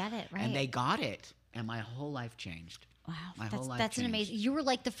problem." They get it, right? And they got it, and my whole life changed. Wow, My whole life that's an changed. amazing. You were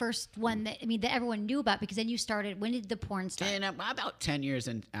like the first one that that everyone knew about, because then you started. When did the porn start? And about 10 years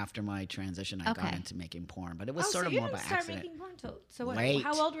after my transition, I got Okay. into making porn, but it was Oh, sort so of you more by didn't start accident. making porn till so what? Late.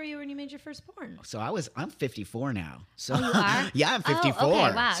 How old were you when you made your first porn? So I'm 54 now. So you are? yeah, I'm Oh, 54.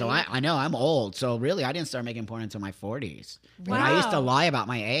 okay, wow. So I know I'm old. So really, I didn't start making porn until my 40s. But Wow. I used to lie about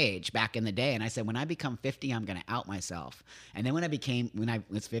my age back in the day, and I said when I become 50, I'm going to out myself. And then when I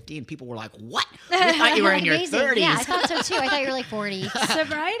was 50, and people were like, "What? We thought you were in your Amazing. 30s." Yeah, I thought so too. I thought you were like 40.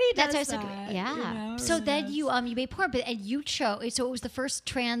 Sobriety does That's that. yeah. you know, So really then does. you made porn, and you chose. So it was the first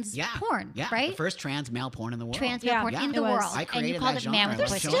trans Yeah. porn, Yeah. right? The first trans male porn in the world. trans Yeah. porn Yeah. in It the was. world, I and created you called that it man genre. with There's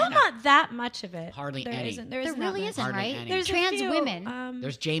There's pussy. still Joanna. not that much of it. Hardly There any. isn't. There isn't really that isn't, much. Hardly right? any. There's a Trans few, women.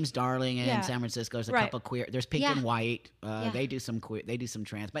 There's James Darling in Yeah. San Francisco. There's a Right. couple queer. There's Pink Yeah. and White. Yeah. They do some queer. They do some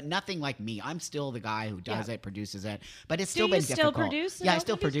trans, but nothing like me. I'm still the guy who does Yeah. it, produces it. But it's Do still you been still difficult. produce Yeah, I adult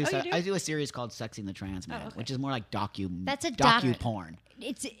still movies? produce. Oh, you do? I do a series called "Sexing the Trans Man," okay. which is more like That's a docu porn.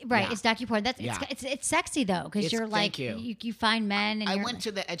 It's right. Yeah. It's docu-porn. That's Yeah. it's sexy though, because It's- you're like thank you. you find men and I you're went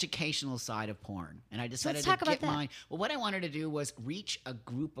to the educational side of porn, and I decided let's to talk about get that. my. Well, what I wanted to do was reach a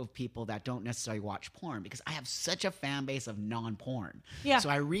group of people that don't necessarily watch porn, because I have such a fan base of non-porn. Yeah. So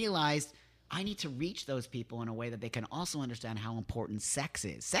I realized I need to reach those people in a way that they can also understand how important sex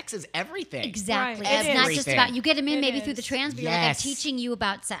is. Sex is everything. exactly. Right. It's not just Everything. about you get them in It maybe through the is. trans, but you're like, I'm Yes. teaching you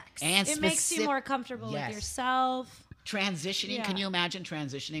about sex. And It makes you more comfortable Yes. with yourself. Transitioning. Yeah. Can you imagine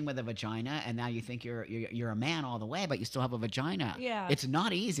transitioning with a vagina, and now you think you're a man all the way, but you still have a vagina? Yeah. It's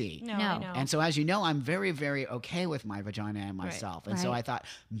not easy. No, No. I know. And so, as you know, I'm very, very okay with my vagina and myself. And so Right. I thought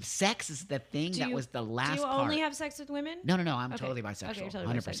sex is the thing that was the last Do you part. only have sex with women? No, I'm Okay. totally Okay, bisexual. you're totally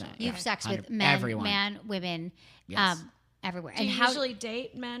 100%. bisexual. You have Okay. sex with 100 men, everyone. man, women, Yes. everywhere. Do And you how usually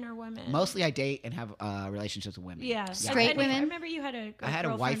date men or women? Mostly I date and have relationships with women. Yeah. Straight And women? I remember you had a I had a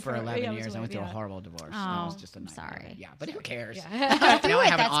girlfriend wife for yeah, 11 it was years. a I went wife, through a yeah. horrible divorce. Oh, That was just a I'm nightmare. sorry. Yeah, but who cares? Yeah. Now I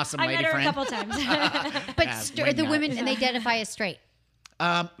have an That's- awesome I lady met her friend. a couple times. but Yeah, the wing women nut. and they identify as straight.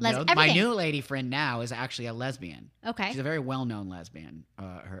 No, my everything. new lady friend now is actually a lesbian. Okay. She's a very well-known lesbian.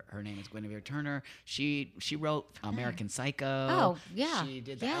 Her name is Guinevere Turner. She wrote American Psycho. Oh, yeah. She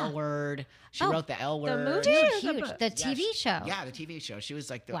did the Yeah. L Word. She Oh, wrote the L Word. movie? Dude, Yeah, huge. but- The Yeah, TV show. Yeah, the TV show. She was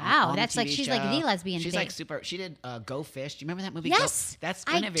like the Wow, on the that's like- TV she's like the show. lesbian She's thing. like super. She did Go Fish. Do you remember that movie? Yes, That's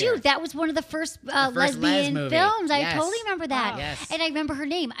I Guinevere. do. That was one of the first, first les lesbian movie. films. I Yes. totally remember that. Wow. Yes. And I remember her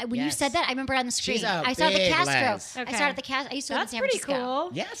name. When you Yes. said that, I remember it on the screen. She's a I saw the big Castro. les. I Okay. saw the cast. I used to live in That's San pretty Francisco. cool.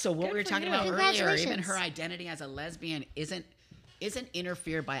 Yeah, so what Good we were for talking you. about earlier, even Congratulations. her identity as a lesbian isn't isn't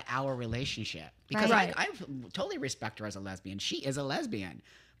interfered by our relationship. Because Right. I totally respect her as a lesbian. She is a lesbian.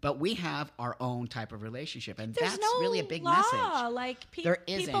 But we have our own type of relationship, and There's that's no really a big law. message. Like There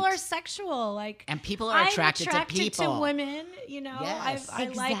people isn't. are sexual. Like And people are attracted to people. women. You know, Yes. I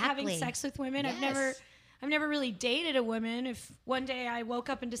like having Exactly. sex with women. Yes. I've never really dated a woman. If one day I woke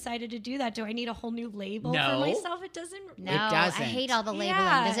up and decided to do that, do I need a whole new label No. for myself? It doesn't. No, doesn't. I hate all the labeling.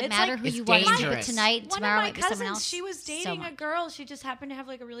 Yeah, Doesn't it's matter like- who It's you want to sleep with dangerous. tonight. One Tomorrow of my might be someone cousins, else. she was So dating a much. girl. She just happened to have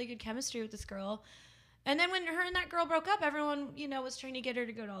like a really good chemistry with this girl. And then when her and that girl broke up, everyone, was trying to get her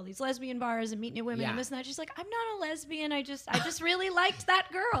to go to all these lesbian bars and meet new women Yeah. and this and that. She's like, I'm not a lesbian. I just really liked that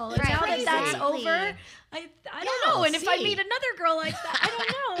girl. And Right. now that that's Exactly. over, I don't Yeah, know. And if I see. meet another girl like that, I don't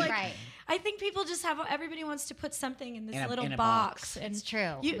know. Like, Right. I think people just everybody wants to put something in this In a little box. And It's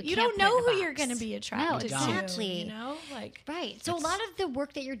true. You We you can't don't put it know in a who box. you're going to be attracted don't. to. Exactly. You know? Like, Right. So a lot of the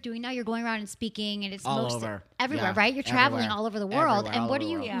work that you're doing now, you're going around and speaking, and it's All most over. everywhere, Yeah. right? You're traveling Everywhere. all over the world. Everywhere, And all what are over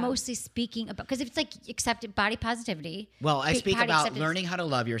the you world. Yeah. mostly speaking about? Because it's like accepted body positivity. Well, I Big speak body about acceptance. learning how to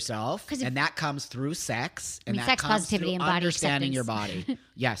love yourself, 'Cause if- and that comes through sex, and mean, that sex comes positivity through and body understanding your acceptance. body.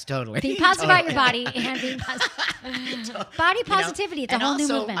 Yes, totally. Being positive about your Totally. body and being positive. Body You know? positivity. It's a And whole new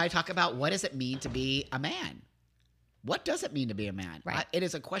also, movement. I talk about what does it mean to be a man. What does it mean to be a man? Right. It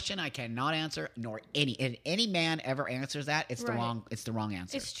is a question I cannot answer, nor if any man ever answers that, it's the Right. wrong. It's the wrong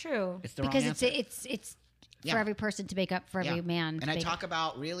answer. it's true. It's the because wrong it's answer. it's Yeah. for every person to make up for every Yeah. man. to And I make- talk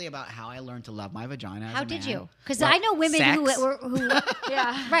about how I learned to love my vagina. as How a did man. you? Because Well, I know women sex. who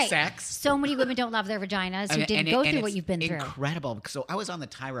yeah, right. Sex. So many women don't love their vaginas who And- didn't and go it- and through what it's you've been through. Incredible. So I was on the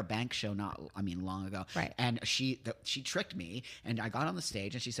Tyra Banks show long ago. Right. And she tricked me, and I got on the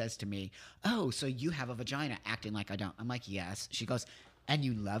stage, and she says to me, "Oh, so you have a vagina?" Acting like I don't. I'm like, "Yes." She goes, "And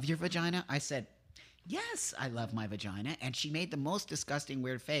you love your vagina?" I said, "Yes, I love my vagina." And she made the most disgusting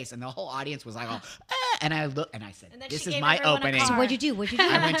weird face, and the whole audience was like, "Oh," and I looked, and I said, And then "This she is gave my everyone a opening." car. So what'd you do? What'd you do?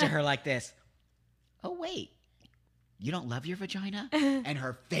 I went to her like this. "Oh wait, you don't love your vagina?" And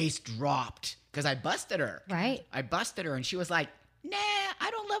her face dropped because I busted her. Right. I busted her, and she was like, "Nah, I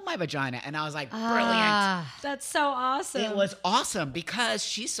don't love my vagina." And I was like, "Brilliant." Ah, That's so awesome. It was awesome because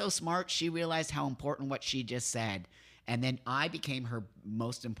she's so smart. She realized how important what she just said. And then I became her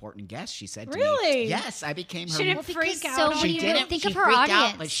most important guest, she said to me. Really? Yes, I became her. She didn't Well, because freak so out. many She women- didn't. think She of her freaked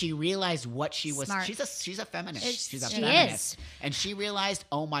audience. out, but she realized what she was. Smart. She's a feminist. She's a She feminist, is. and she realized,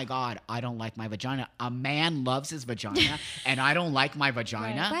 oh my God, I don't like my vagina. A man loves his vagina, and I don't like my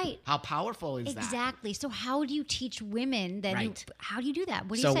vagina. Right. How powerful is that? exactly. So how do you teach women then? Right. How do you do that?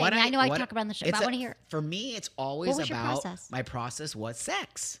 What do you So say? what I know I what- talk about on the show, it's but I a- want to hear. For me, it's always What was your about process? my process was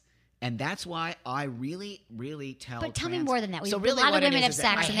sex. And that's why I really, really tell. But tell me trans- more than that. So A really, lot of what it women is have is that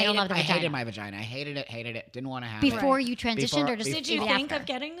sex I and they don't hated- love their I vagina. hated my vagina. I hated it. Didn't want to have Before it. you transitioned, or just Did you even think after? of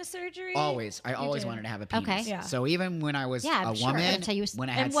getting the surgery? Always. I always did. wanted to have a penis. Okay. Yeah. So even when I was Yeah, a I'm sure. woman, That's how you was- when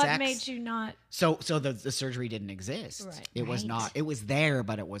I had And what sex, made you not? so the surgery didn't exist. Right. It was Right. not. It was there,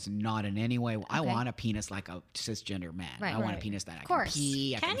 but it was not in any way. I Okay. want a penis like a cisgender man. Right. I want a Right. penis that I can course.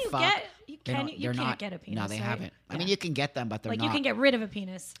 pee. I Can can you fuck. get? You They can. don't- You they're can't not- get a penis. No, they right? haven't. I Yeah. mean, you can get them, but they're like not. you can get rid of a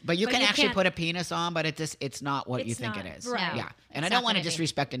penis, But you can actually can't- put a penis on, but it's not what you It's think not, it is. right. Yeah. And It's I don't not want to gonna be.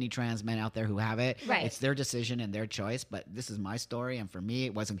 disrespect any trans men out there who have it. Right. It's their decision and their choice, but this is my story, and for me,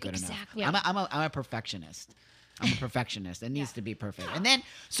 it wasn't good Exactly. enough. I'm a perfectionist. I'm a perfectionist. It needs to be perfect. And then,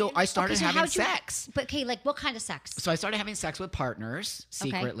 so I started so having how'd you- sex. But okay, like what kind of sex? So I started having sex with partners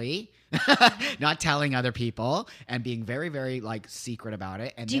Okay. secretly, not telling other people, and being very, very like secret about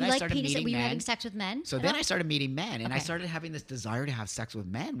it. And Do you then I like started penis? meeting Were you men. having sex with men? So at then all? I started meeting men, and I Okay. started having this desire to have sex with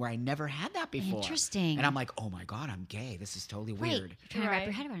men where I never had that before. Interesting. And I'm like, oh my God, I'm gay. This is totally Right. weird. You're trying to wrap Right.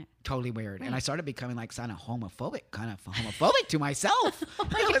 your head around it. Totally weird. And Right. I started becoming like kind of homophobic to myself.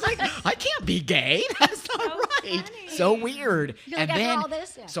 I was like, I can't be gay. That's not So right. funny. So weird. You're and like, after then, all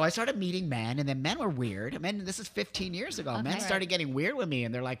this? Yeah. so I started meeting men, and then men were weird. Men, this is 15 years ago. Men Okay. started getting weird with me,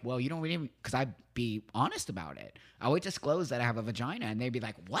 and they're like, well, you don't really, because I'd be honest about it. I would disclose that I have a vagina, and they'd be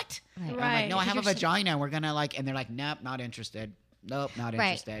like, what? Right. And I'm like, no, I Right. have a Because you're vagina. We're going to like, and they're like, nope, not interested. Nope, not Right.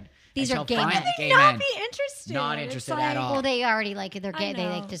 interested. These And are so gay fine, men. gay not men. be interested. Not It's interested like, at all. Well, they already like they're I gay. They know.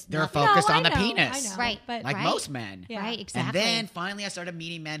 like just They're not- focused No, on the I know, penis. I know, Right. But Like Right. most men. Yeah. Right, exactly. And then finally I started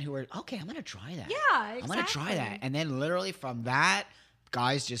meeting men who were, okay, I'm going to try that. Yeah, I'm going to try that. exactly. And then literally from that,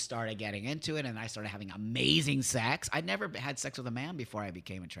 guys just started getting into it, and I started having amazing sex. I'd never had sex with a man before I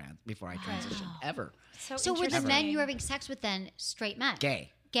became before I transitioned, ever. So were the interesting. men you were having sex with then straight men?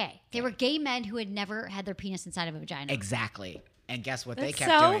 Gay. Gay. They were gay men who had never had their penis inside of a vagina. Exactly. And guess what That's they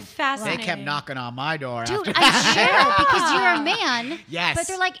kept so doing? fascinating. They kept knocking on my door. Dude, after I'm that. sure because you're a man. Yes. But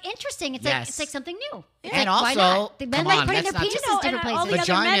they're like interesting. It's like Yes. it's like something new. It's And like, why also, not? The men come like on, putting their let's not penises just- in No, different and all places.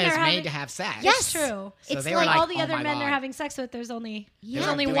 the other men Vagina are is having- made to have sex. Yes. It's true. So It's they like were like, all the oh other my men they're God. having sex with, there's only They're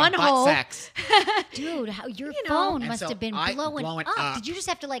only doing one butt hole. sex. Dude, how your You know. phone And must so have been I- blowing blowing up. up. Did you just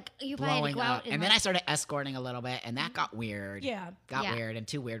have to like you probably had to Blowing go up. out And then I started escorting a little bit, and that got weird. Yeah. Got Yeah. weird and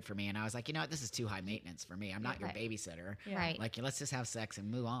too weird for me. And I was like, you know what? This is too high maintenance for me. I'm not your Right. babysitter. Yeah. Right. Like, let's just have sex and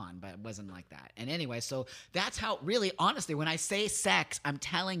move on. But it wasn't like that. And anyway, so that's how, really, honestly, when I say sex, I'm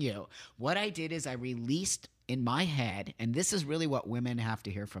telling you, what I did is I released in my head, and this is really what women have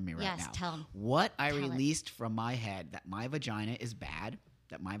to hear from me right Yes, now. tell 'em. What I Tell it. released from my head, that my vagina is bad,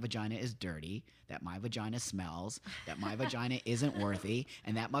 that my vagina is dirty, that my vagina smells, that my vagina isn't worthy,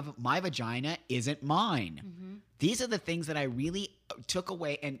 and that my vagina isn't mine. Mm-hmm. These are the things that I really took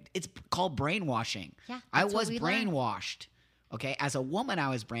away, and it's called brainwashing. Yeah, I that's what was we learned. brainwashed. Okay, as a woman, I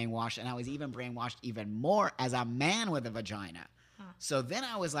was brainwashed, and I was even brainwashed even more as a man with a vagina. So then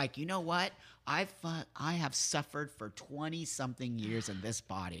I was like, you know what? I have suffered for 20-something years in this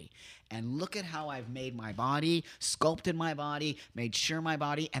body. And look at how I've made my body, sculpted my body, made sure my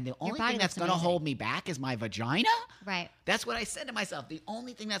body. And the only body thing that's looks going to amazing. hold me back is my vagina? Right. That's what I said to myself. The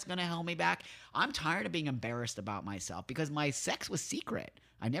only thing that's going to hold me back, I'm tired of being embarrassed about myself because my sex was secret.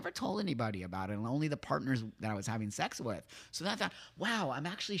 I never told anybody about it, and only the partners that I was having sex with. So then I thought, wow, I'm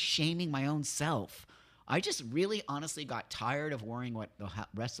actually shaming my own self. I just really honestly got tired of worrying what the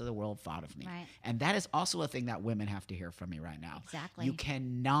rest of the world thought of me. Right. And that is also a thing that women have to hear from me right now. Exactly. You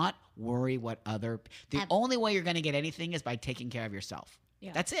cannot worry what other... The only way you're going to get anything is by taking care of yourself.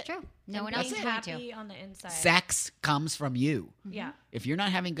 Yeah. That's it. True. No one And else is being going to. happy on the inside. Sex comes from you. Yeah. If you're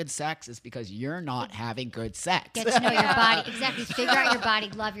not having good sex, it's because you're not having good sex. Get to know your body. Exactly. Figure out your body.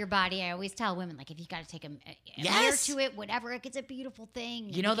 Love your body. I always tell women, like, if you got to take a Yes. year to it, whatever, it's a beautiful thing.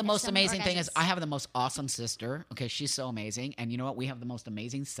 You know, the most amazing thing is I I have the most awesome sister. Okay, she's so amazing. And you know what? We have the most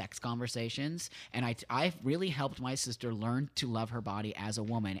amazing sex conversations. And I've really helped my sister learn to love her body as a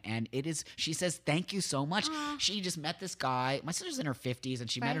woman. And it is, she says, thank you so much. She just met this guy. My sister's in her 50s and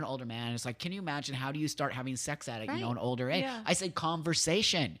she met Right. an older man. And it's like, can you imagine how do you start having sex at Right. an older age? Yeah. I said,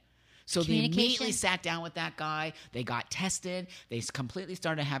 conversation. So they Communication. immediately sat down with that guy. They got tested. They completely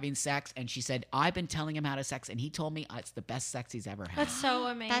started having sex. And she said, I've been telling him how to sex. And he told me it's the best sex he's ever had. That's so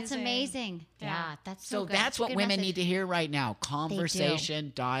amazing. That's amazing. Yeah, Yeah. that's so So good. that's what Good women message. need to hear right now.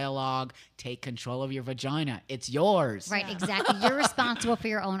 Conversation, dialogue, take control of your vagina. It's yours. Right, exactly. You're responsible for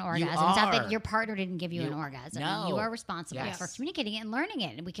your own orgasms. Not that are. your partner didn't give you an orgasm. No. You are responsible Yes. for communicating it and learning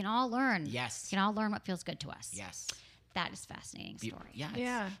it. And we can all learn. Yes. We can all learn what feels good to us. Yes. That is a fascinating story. Yeah.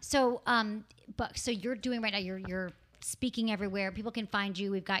 Yeah. So, so you're doing right now. You're speaking everywhere. People can find you.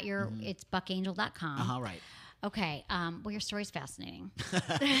 We've got your. It's buckangel.com. Right. Okay. Well, your story's fascinating.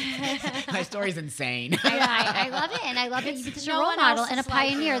 My story's insane. I love it, and I love it. You're such a no role one model else and a is like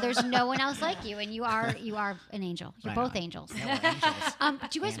pioneer. you. There's no one else like you, and you are an angel. You're Right both on. angels. Yeah, we're angels.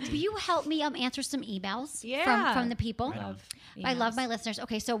 Do you guys? Will you help me answer some emails Yeah. from the people? Right on. I love my listeners.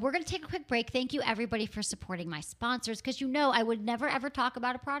 Okay, so we're going to take a quick break. Thank you, everybody, for supporting my sponsors, because you know I would never, ever talk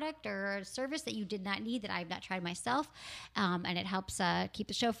about a product or a service that you did not need, that I've not tried myself, and it helps keep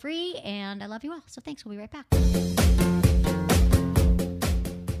the show free, and I love you all. So thanks. We'll be right back.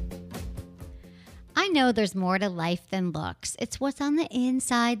 I know there's more to life than looks. It's what's on the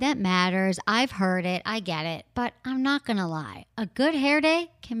inside that matters. I've heard it. I get it. But I'm not going to lie. A good hair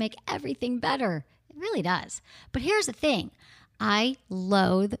day can make everything better. It really does. But here's the thing. I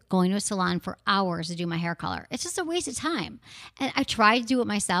loathe going to a salon for hours to do my hair color. It's just a waste of time. And I tried to do it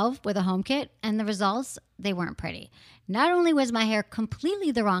myself with a home kit, and the results, they weren't pretty. Not only was my hair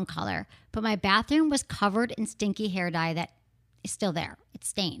completely the wrong color, but my bathroom was covered in stinky hair dye that is still there. It's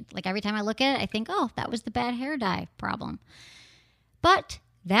stained. Like every time I look at it, I think, oh, that was the bad hair dye problem. But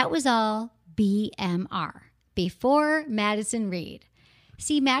that was all BMR, before Madison Reed.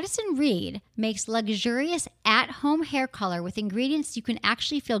 See, Madison Reed makes luxurious at-home hair color with ingredients you can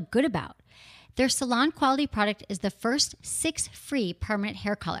actually feel good about. Their salon quality product is the first 6-free permanent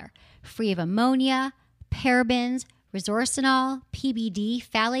hair color, free of ammonia, parabens, resorcinol, PBD,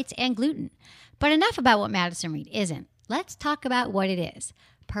 phthalates, and gluten. But enough about what Madison Reed isn't. Let's talk about what it is.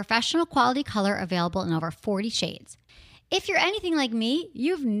 Professional quality color available in over 40 shades. If you're anything like me,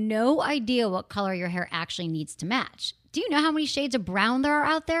 you have no idea what color your hair actually needs to match. Do you know how many shades of brown there are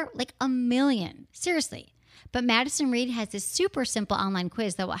out there? Like 1 million. Seriously. But Madison Reed has this super simple online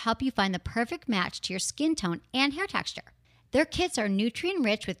quiz that will help you find the perfect match to your skin tone and hair texture. Their kits are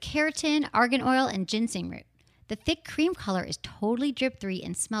nutrient-rich with keratin, argan oil, and ginseng root. The thick cream color is totally drip-free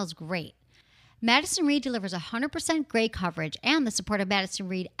and smells great. Madison Reed delivers 100% gray coverage and the support of Madison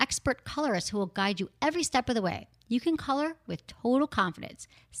Reed expert colorists who will guide you every step of the way. You can color with total confidence.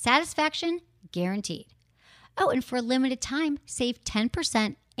 Satisfaction guaranteed. Oh, and for a limited time, save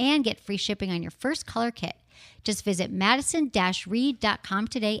 10% and get free shipping on your first color kit. Just visit madison-reed.com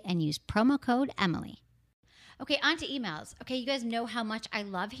today and use promo code Emily. Okay, on to emails. Okay, you guys know how much I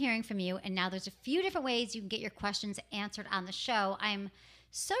love hearing from you, and now there's a few different ways you can get your questions answered on the show. I'm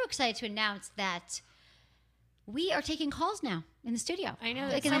so excited to announce that we are taking calls now in the studio. I know.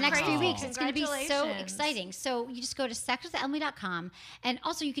 Like in the next few weeks. It's going to be so Congratulations. exciting. So you just go to sexwithemily.com, and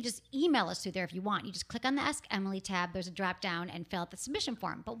also you could just email us through there if you want. You just click on the Ask Emily tab. There's a drop down and fill out the submission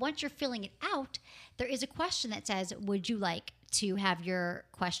form. But once you're filling it out, there is a question that says, would you like to have your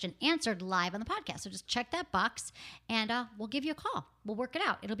question answered live on the podcast? So just check that box, and we'll give you a call. We'll work it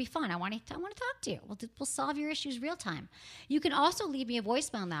out. It'll be fun. I want to talk to you. We'll solve your issues real time. You can also leave me a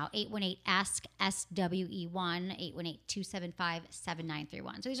voicemail now, 818-ASK-SWE1,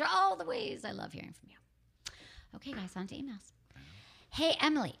 818-275-7931. So these are all the ways I love hearing from you. Okay, guys, on to emails. Hey,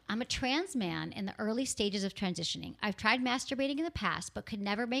 Emily, I'm a trans man in the early stages of transitioning. I've tried masturbating in the past, but could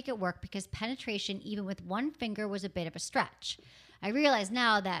never make it work because penetration, even with one finger, was a bit of a stretch. I realize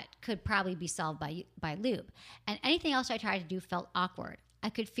now that could probably be solved by lube. And anything else I tried to do felt awkward. I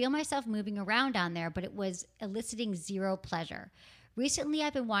could feel myself moving around on there, but it was eliciting zero pleasure. Recently,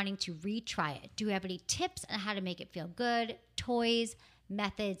 I've been wanting to retry it. Do you have any tips on how to make it feel good, toys,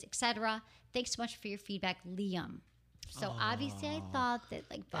 methods, etc.? Thanks so much for your feedback, Liam. So obviously, I thought that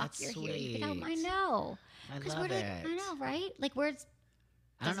Buck, you're here. You can help. I know. I 'Cause love it. I know, right? Like words.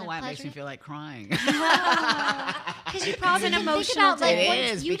 I don't know why it makes me feel like crying. Because you probably an didn't emotional think about It what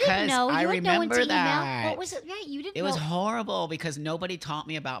is, you because didn't know. I You had no one remember to email. that. What was it? Right, you didn't. It was know. horrible because nobody taught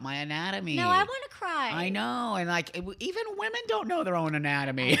me about my anatomy. No, I want to cry. I know, and even women don't know their own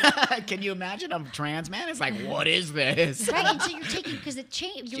anatomy. Can you imagine a trans man? It's like, what is this? Right, and so you're taking because it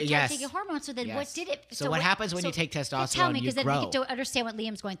changed. You were taking hormones. So then, what did it? So what happens when you take testosterone? Tell me, you because then grow. we get to understand what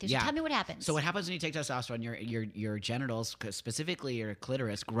Liam's going through. So tell me what happens. So what happens when you take testosterone? Your genitals, specifically your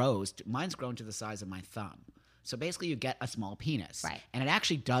clitoris, grows. Mine's grown to the size of my thumb. So basically, you get a small penis, right? And it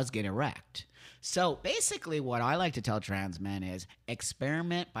actually does get erect. So basically, what I like to tell trans men is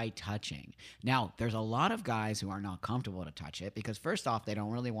experiment by touching. Now, there's a lot of guys who are not comfortable to touch it because, first off, they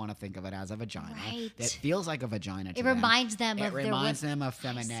don't really want to think of it as a vagina. Right. It feels like a vagina to it them. reminds them It of reminds them of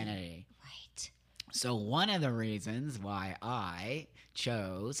femininity. Right. So one of the reasons why I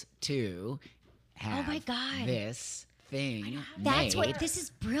chose to have this thing That's made. what this is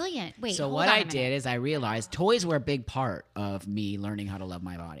brilliant. Wait, so hold what on I a minute. did is I realized toys were a big part of me learning how to love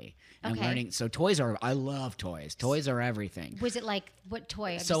my body and learning. So I love toys. Toys are everything. Was it like what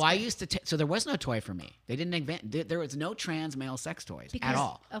toy? So I used to. So there was no toy for me. They didn't invent. There was no trans male sex toys at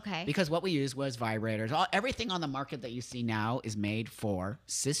all. Okay. Because what we used was vibrators. Everything on the market that you see now is made for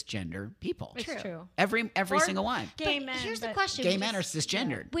cisgender people. It's true. Every single one. Gay men. Here's the question: Gay men are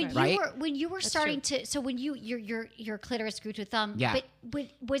cisgendered, when right? when you were starting to, so when your clitoris grew to a thumb, Yeah. but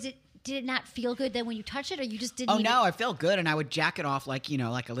was it? Did it not feel good then when you touched it, or you just didn't? Oh no, I felt good, and I would jack it off like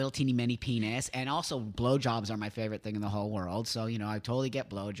like a little teeny mini penis. And also, blowjobs are my favorite thing in the whole world. So I totally get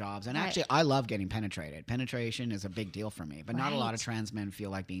blowjobs, and actually, I love getting penetrated. Penetration is a big deal for me, but not a lot of trans men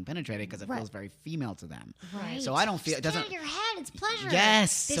feel like being penetrated because it feels very female to them. Right. So I don't feel it doesn't. Get out of your head. It's pleasure.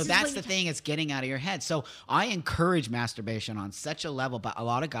 Yes. So that's the thing. It's getting out of your head. So I encourage masturbation on such a level, but a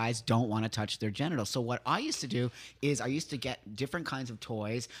lot of guys don't want to touch their genitals. So what I used to do is I used to get different kinds of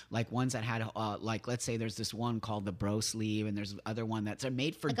toys, like ones that had like, let's say there's this one called the bro sleeve, and there's other one that's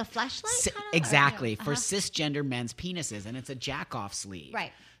made for like a fleshlight, exactly for cisgender men's penises, and it's a jack off sleeve,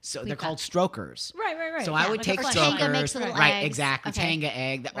 right? So they're called strokers. Right. So I would like take Tanga strokers, makes little right? eggs. Exactly, Okay. Tanga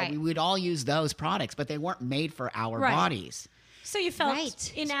egg. We would all use those products, but they weren't made for our bodies. So you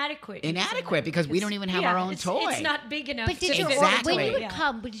felt inadequate. Inadequate because we don't even have our own toy. It's not big enough. But did when you would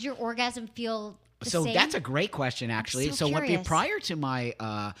come, did your orgasm feel the same? That's a great question, actually. So curious. Prior to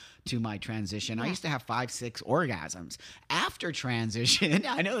my transition, I used to have 5-6 orgasms. After transition,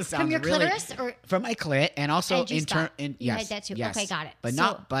 I know this sounds from your really clitoris or from my clit, and also you yes, had that too. Yes. Okay, got it.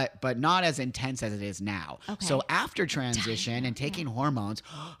 But but not as intense as it is now. Okay. So after transition and taking hormones,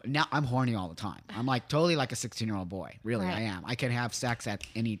 now I'm horny all the time. I'm like totally like a 16-year-old boy. Really, I am. I can have sex at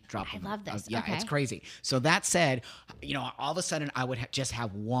any drop. I love this. Yeah, Okay. it's crazy. So that said, all of a sudden I would just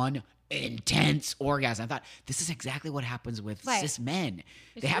have one intense orgasm. I thought, this is exactly what happens with Right. cis men.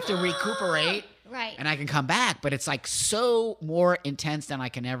 They have to recuperate. Right. And I can come back, but it's like so more intense than I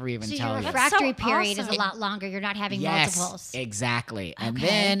can ever even So tell your you. refractory so period is a awesome. lot longer. You're not having Yes, multiples. exactly. And Okay.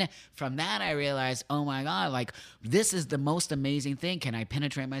 then from that, I realized, oh my God, like this is the most amazing thing. Can I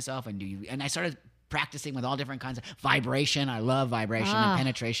penetrate myself? And I started practicing with all different kinds of vibration. I love vibration and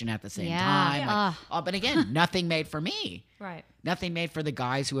penetration at the same Yeah. time. Yeah. Like, but again, nothing made for me. Right. Nothing made for the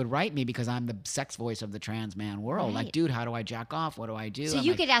guys who would write me because I'm the sex voice of the trans man world. Right. Like, dude, how do I jack off? What do I do? So I'm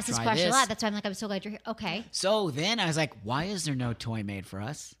you like, get asked this "Try question a this." lot. That's why I'm like, I'm so glad you're here. Okay. So then I was like, why is there no toy made for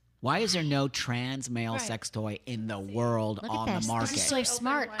us? Why is there no trans male Right. sex toy in the world Look on at this. the market? This is so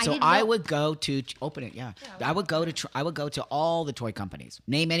smart. one. I So didn't I know. would go to open it. Yeah, I would go to all the toy companies.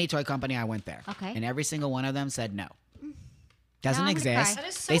 Name any toy company, I went there. Okay. And every single one of them said no. Doesn't Now I'm gonna exist. cry. That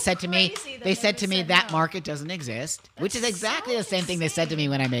is so They said to me, crazy that they they said to would me say that no. market doesn't exist, which is That's exactly so the same thing they said to me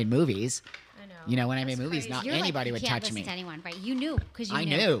when I made movies. I know. You know, when I made That's movies, crazy. not You're like, anybody you would can't touch listen me. to anyone, right? You knew because you I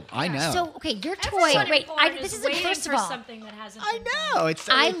knew. knew. I know. So okay, your toy. Everyone Wait, informed this is is waiting first of for all. something that hasn't I been know. It's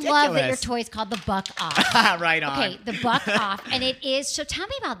so I love that your ridiculous. toy is called the Buck Off. Right on. Okay, the Buck Off, and it is. So tell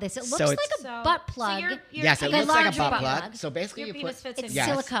me about this. It looks So like it's- a So- butt so plug. you're- Yes, it like a looks like a large butt butt plug. plug. So basically, Your you penis put fits It's in. yes,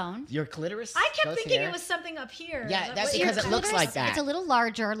 silicone. Your clitoris. I kept goes thinking here. it was something up here. Yeah, Is that that's what because you're it looks saying? like that. It's a little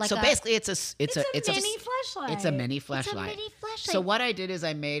larger, like So a, basically, it's a mini fleshlight. It's a mini It's a fleshlight. mini fleshlight. So what I did is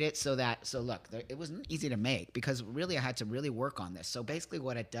I made it so look, it wasn't easy to make because really I had to really work on this. So basically,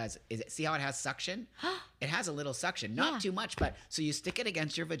 what it does is see how it has suction. It has a little suction, not Yeah. too much, but so you stick it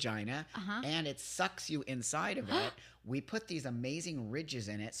against your vagina Uh-huh. and it sucks you inside of it. We put these amazing ridges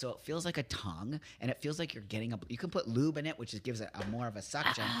in it, so it feels like a tongue, and it feels like you're getting you can put lube in it, which gives it a more of a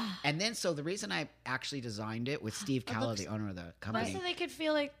suction. And then, so the reason I actually designed it with Steve Calla, the owner of the company, So they could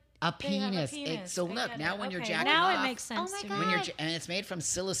feel like a they have penis. a penis. So I look, get now it. when you're Okay, jacking now off, it makes sense Oh my to God. me. when you're and it's made from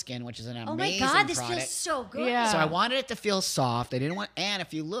Siliskin, which is an oh my amazing God, this product. feels so good. Yeah. So I wanted it to feel soft. I didn't want, and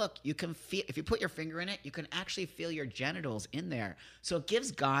if you look, you can feel, if you put your finger in it, you can actually feel your genitals in there. So it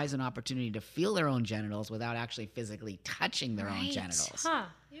gives guys an opportunity to feel their own genitals without actually physically touching their own Right. genitals. Huh.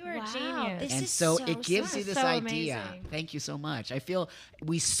 You are Wow, a genius. this And is so so it gives you smart. this So idea. amazing. Thank you so much. I feel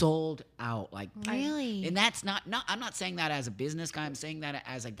we sold out. Like, Really? and that's not. I'm not saying that as a business guy. I'm saying that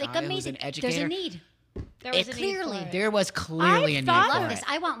as a guy Like who's amazing. an educator. There's a need. There was It a need for clearly- it. There was clearly a need thought I for love it. this.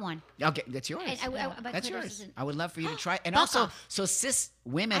 I want one. Okay, that's yours. My That's clitoris yours. isn't- I would love for you to try. And Buck also, off. so cis I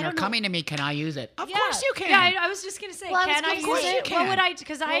women are don't know. coming to me. Can I use it? Of Yeah. course you can. Yeah, I was just gonna say, Well, I was can I gonna use say- Of course you it? can. What would I?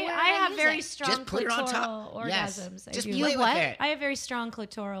 Because Well, I where would I have use very it? strong Just put it on clitoral top. Yes. orgasms. I Just do. play with what? it. I have very strong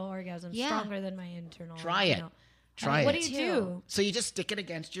clitoral orgasms, Yeah. stronger than my internal. Try you it. know. Try What it. do you Too. do? So you just stick it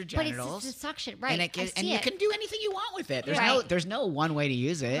against your But genitals. it's the suction, right? And, I see and you it. can do anything you want with it. There's Right. there's no one way to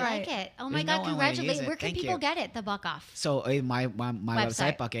use it. I like it. Oh my There's God, no one way to use congratulations. it. Where can Thank people you. get it? The Buck Off. So my website,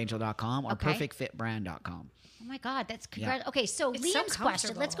 Website. buckangel.com or Okay. perfectfitbrand.com. Oh my God, that's Yeah. Okay, so It's so Liam's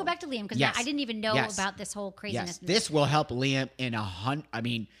question. Let's go comfortable. back to Liam because Yes. I didn't even know Yes. about this whole craziness. Yes, this will help Liam in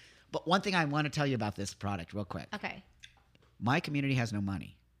but one thing I want to tell you about this product real quick. Okay. My community has no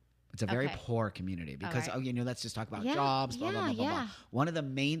money. It's a very Okay. poor community because, right. let's just talk about Yeah, jobs, blah, blah, yeah, blah, blah, yeah. blah. One of the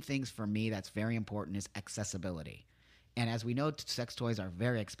main things for me that's very important is accessibility. And as we know, sex toys are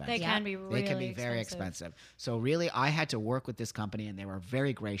very expensive. They can be really They can be very expensive. So really, I had to work with this company, and they were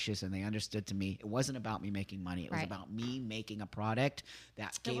very gracious, and they understood to me. It wasn't about me making money. It was Right. about me making a product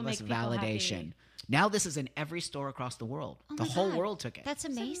that will gave make us people validation. happy. Now this is in every store across the world. Oh The my whole God. world took it. That's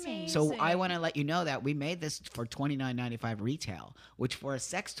amazing. So I want to let you know that we made this for $29.95 retail, which for a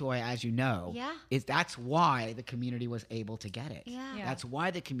sex toy, as you know, Yeah. that's why the community was able to get it. Yeah. Yeah. That's why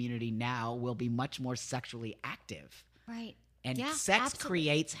the community now will be much more sexually active. Right. And Yeah, sex absolutely.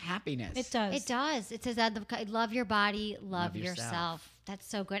 creates happiness. It does. It does. It says that love your body, love yourself. yourself. That's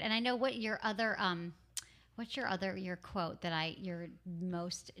so good. And I know what your other what's your quote that you're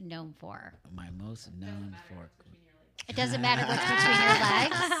most known for? My most known for. It doesn't matter what's between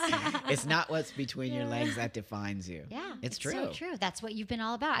your legs. It's not what's between your legs that defines you. Yeah, it's true. So true. That's what you've been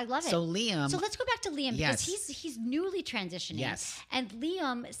all about. I love it. So Liam. So let's go back to Liam Yes. because he's newly transitioning. Yes. And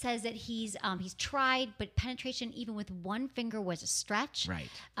Liam says that he's tried, but penetration even with one finger was a stretch. Right.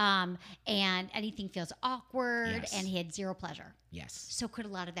 And anything feels awkward, Yes. and he had zero pleasure. Yes. So could a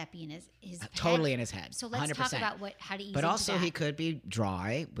lot of that be in his head? Totally in his head. So let's 100%. talk about how to ease But into also, that. he could be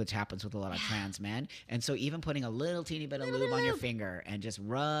dry, which happens with a lot of trans men. And so, even putting a little teeny bit of lube on your finger and just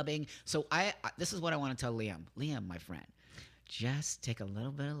rubbing. So, this is what I want to tell Liam. Liam, my friend, just take a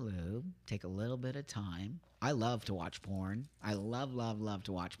little bit of lube, take a little bit of time, I love to watch porn. I love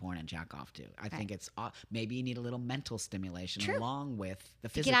to watch porn and jack off too. I think it's maybe you need a little mental stimulation along with the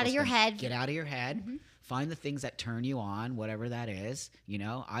physical. Get out of your head. Get out of your head. Find the things that turn you on, whatever that is. You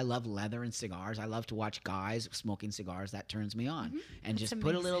know, I love leather and cigars. I love to watch guys smoking cigars. That turns me on. And just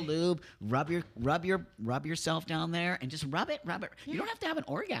put a little lube, rub yourself down there, and just rub it. You don't have to have an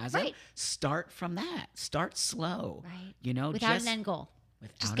orgasm. Right. Start from that. Start slow. Right. You know, without just an end goal.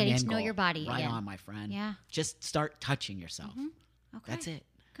 without Just an getting end to know goal. your body Right again. on, my friend. Yeah. Just start touching yourself. Okay. That's it.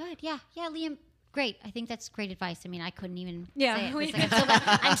 Good. Yeah. Yeah, Liam. Great. I think that's great advice. I mean, I couldn't even Yeah, say it. we- It's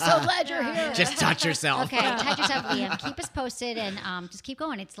like, I'm so glad you're here. Just touch yourself. Okay, touch yourself, Liam. Keep us posted and just keep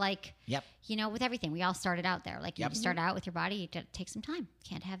going. It's like, Yep. you know, with everything, we all started out there. Like, Yep. you start out with your body, you take some time.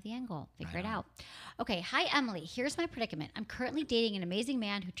 Can't have the end goal. Figure it out. Okay, hi, Emily. Here's my predicament. I'm currently dating an amazing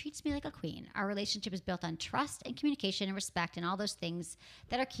man who treats me like a queen. Our relationship is built on trust and communication and respect and all those things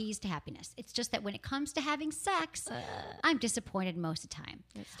that are keys to happiness. It's just that when it comes to having sex, I'm disappointed most of the time.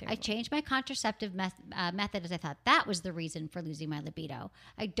 I changed my contraceptive method as I thought that was the reason for losing my libido.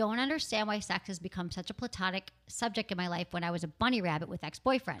 I don't understand why sex has become such a platonic subject in my life when I was a bunny rabbit with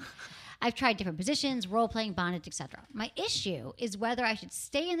ex-boyfriend. I've tried different positions, role-playing, bondage, etc. My issue is whether I should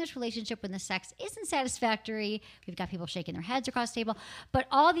stay in this relationship when the sex isn't satisfactory. We've got people shaking their heads across the table, but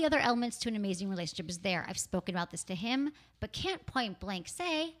all the other elements to an amazing relationship is there. I've spoken about this to him, but can't point blank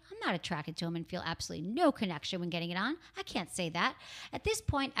say I'm not attracted to him and feel absolutely no connection when getting it on. I can't say that. At this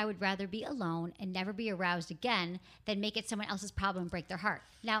point, I would rather be alone and never be aroused again than make it someone else's problem and break their heart.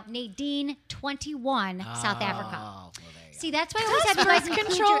 Now, Nadine, 21, South Africa. Well, there you go. See, that's why I always have you birth guys include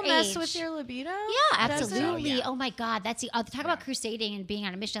control your mess age. with your libido? Yeah, Does it? absolutely. Yeah. Oh my God, that's the other. Talk about crusading and being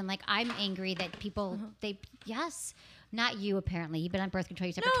on a mission. Like, I'm angry that people not you apparently. You've been on birth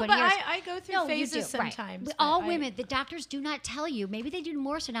control for 20 but years. I go through No, you phases do, right. sometimes. But but all I- women, the doctors do not tell you. Maybe they do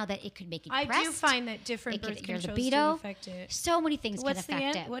more so now that it could make you I depressed. do find that different It could- birth your controls libido, do affect it. So many things What's can the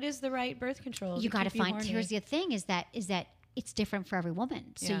affect end? it. What is the right birth control? You got to keep find. horny? Here's the thing: is that it's different for every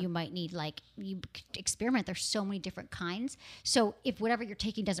woman. So Yeah. you might need you experiment. There's so many different kinds. So if whatever you're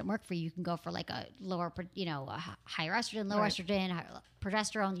taking doesn't work for you, you can go for like a lower, a higher estrogen, lower Right. estrogen,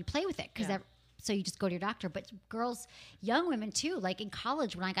 progesterone. You play with it because so you just go to your doctor. But girls, young women too, like in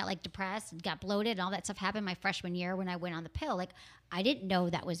college when I got like depressed and got bloated and all that stuff happened my freshman year when I went on the pill. Like I didn't know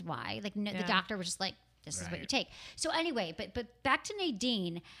that was why. Like the doctor was just like, this is what you take. So anyway, but back to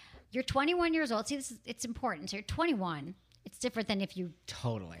Nadine, you're 21 years old. See, it's important. So you're 21. It's different than if you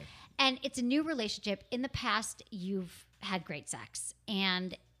Totally. and it's a new relationship. In the past, you've had great sex.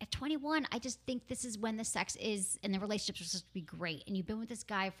 And at 21, I just think this is when the sex is and the relationships are supposed to be great. And you've been with this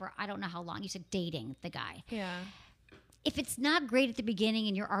guy for I don't know how long. You said dating the guy. Yeah. If it's not great at the beginning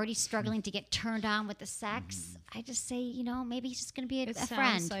and you're already struggling to get turned on with the sex, I just say, maybe he's just going to be a It sounds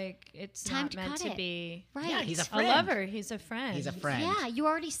friend. like it's Time not to meant cut to it. be Right. Yeah, he's a a friend. lover. He's a friend. He's a friend. Yeah, you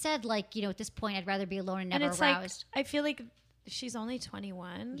already said at this point, I'd rather be alone and never And it's aroused. like I feel like she's only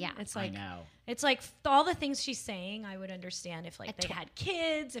 21. Yeah. It's I like know. it's like all the things she's saying I would understand if At they had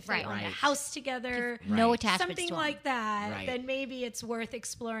kids, if Right. they owned a Right. house together. No Right. attachments Something to him. like that, Right. then maybe it's worth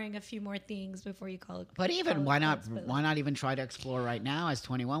exploring a few more things before you call it. But even why not? But Why not even try to explore right now as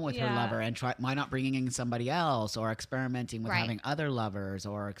 21 with her Yeah. lover, and why not bringing in somebody else, or experimenting with Right. having other lovers,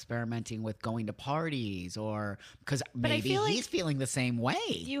 or experimenting with going to parties, or because But I maybe feel like he's feeling the same way.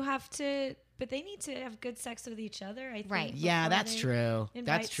 you have to, but they need to have good sex with each other. I think. Right. Yeah, before that's they true. invite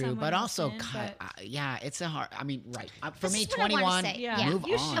That's true. someone But else also, in, God, but- yeah, it's a hard. I mean, right. For This me, is what I wanna 21. say. Yeah. Move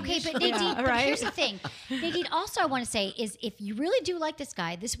You on. should- Okay, but Yeah, Nadine, but right. here's the thing. Nadine, also I want to say is if you really do like this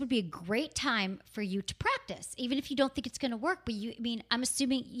guy, this would be a great time for you to practice, even if you don't think it's going to work. But I'm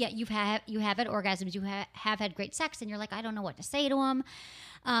assuming, you have had orgasms, you have had great sex, and you're like, I don't know what to say to him.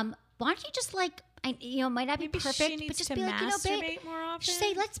 Why don't you just might not be Maybe she perfect, needs but just to be like, babe, masturbate more often. just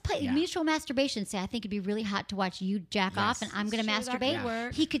say, let's play Yeah. mutual masturbation. Say, I think it'd be really hot to watch you jack off, and I'm going to Sure, that masturbate. could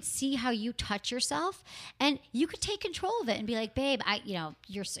work. He could see how you touch yourself, and you could take control of it and be like, babe,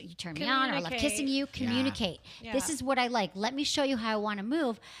 you turn me on, or I love kissing you. Communicate. Yeah. This is what I like. Let me show you how I want to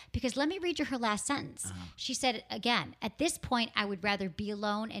move. Because let me read you her last sentence. She said again, at this point, I would rather be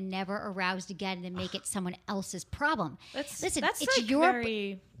alone and never aroused again than make it someone else's problem. Listen, that's it's like your.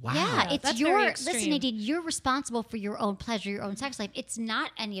 very. Wow. Yeah, it's That's your. very Listen, extreme. Nadine, you're responsible for your own pleasure, your own sex life. It's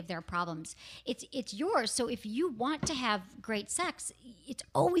not any of their problems. It's yours. So if you want to have great sex, it's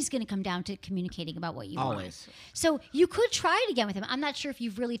always going to come down to communicating about what you want. Always. So you could try it again with him. I'm not sure if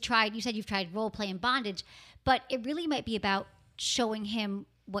you've really tried. You said you've tried role play and bondage, but it really might be about showing him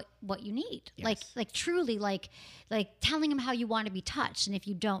what you need. Yes. Like truly like telling him how you want to be touched. And if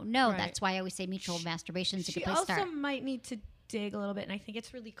you don't know, Right. that's why I always say mutual masturbation is a She good place to also start. might need to dig a little bit, and I think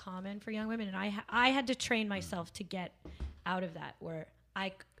it's really common for young women. And I had to train myself to get out of that, where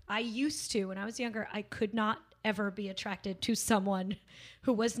I used to, when I was younger, I could not ever be attracted to someone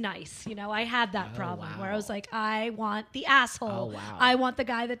who was nice. You know, I had that problem where I was like, I want the asshole. I want the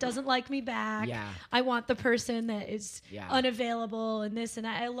guy that doesn't like me back. I want the person that is unavailable and this and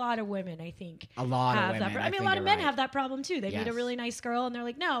that. A lot of women, I think, a lot have of women. that. I mean, a lot of men have that problem too. They meet a really nice girl and they're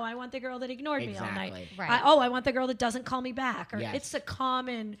like, no, I want the girl that ignored me all night. Right. I want the girl that doesn't call me back. Or it's a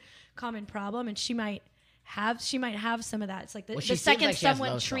common problem, and she might have some of that. It's like the second like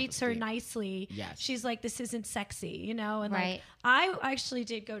someone treats her nicely, she's like, this isn't sexy, you know? And like, I actually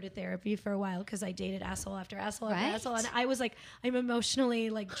did go to therapy for a while because I dated asshole after asshole after asshole, and I was like, I'm emotionally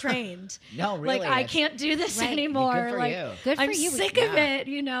like drained. No, really, like I can't do this anymore. Good for like you. Good for I'm you. sick of it.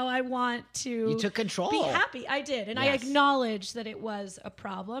 You know, I want to. You took control. Be happy. I did, and I acknowledged that it was a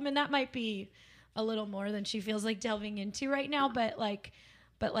problem, and that might be a little more than she feels like delving into right now, but like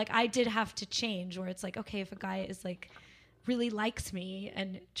I did have to change, where it's like, okay, if a guy is like really likes me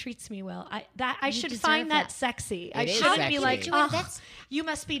and treats me well, I should find that sexy. I shouldn't be like, you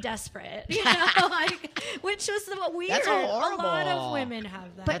must be desperate, you know, like, which was weird. That's horrible. A lot of women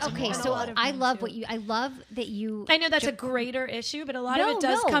have that. But okay, so I love that you. I know that's a greater issue, but a lot of it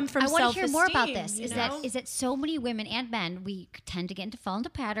does come from self-esteem. I want to hear more about this. Is that so many women and men, we tend to fall into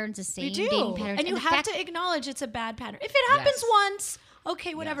patterns, the same dating patterns, and you have to acknowledge it's a bad pattern. If it happens once,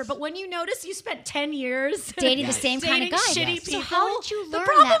 okay, whatever. But when you notice you spent 10 years dating the same kind of guy, shitty people, so how did you learn the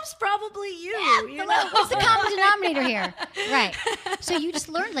problem's probably you. Yeah, you know? What's the common denominator here? Right. So you just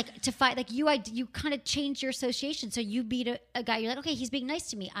learned to fight. Like you kind of changed your association. So you beat a guy. You're like, okay, he's being nice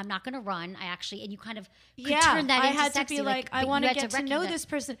to me. I'm not going to run. And you kind of could turn that into had sexy. To be like I want to get to know this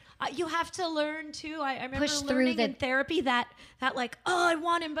person. You have to learn too. I remember learning in therapy that like, oh, I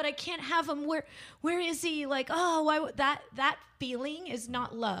want him, but I can't have him. Where is he? Like, oh, why that feeling is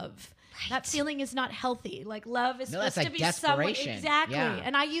not love. Right. That feeling is not healthy. Like love is supposed to be someone. Exactly. Yeah.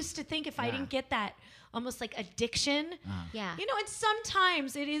 And I used to think if I didn't get that almost like addiction, you know, and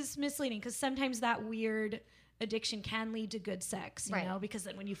sometimes it is misleading because sometimes that weird addiction can lead to good sex, you know, because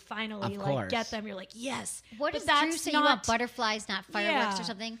then when you finally like get them, you're like, yes. What is Drew say? You want butterflies, not fireworks or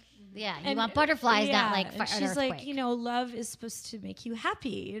something? Yeah, you want butterflies, not like an she's earthquake. Like, you know, love is supposed to make you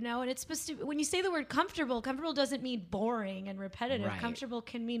happy, you know, and it's supposed to, when you say the word comfortable doesn't mean boring and repetitive. Right. Comfortable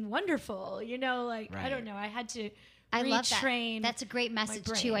can mean wonderful, you know, like, I don't know. I had to love that. That's a great message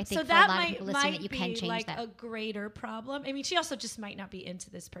too, I think, for a lot of people listening, that you can change like that. A greater problem. I mean, she also just might not be into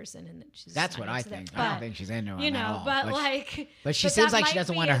this person, and she's that's what I think. I don't think she's into him, you know, at all. But she seems like she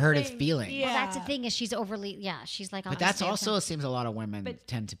doesn't want to hurt his feelings. Yeah. Well, that's the thing, is she's overly, she's like. But that's also seems a lot of women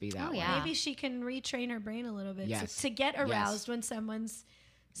tend to be that way. Yeah. Maybe she can retrain her brain a little bit to get aroused when someone's.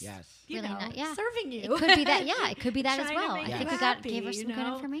 Yes. You know, serving you. It could be that. Yeah, it could be that as well. I think we gave her some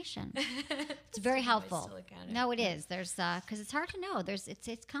good information. It's very helpful. No, it is. There's because it's hard to know.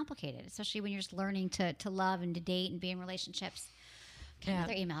 It's complicated, especially when you're just learning to love and to date and be in relationships. Okay,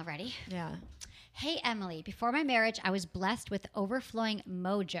 another email ready. Yeah. Hey, Emily, before my marriage, I was blessed with overflowing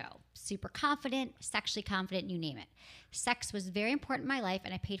mojo. Super confident, sexually confident, you name it. Sex was very important in my life,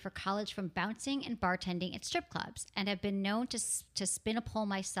 and I paid for college from bouncing and bartending at strip clubs, and have been known to spin a pole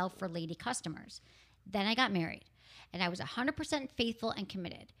myself for lady customers. Then I got married, and I was 100% faithful and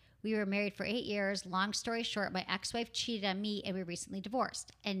committed. We were married for 8 years. Long story short, my ex-wife cheated on me, and we recently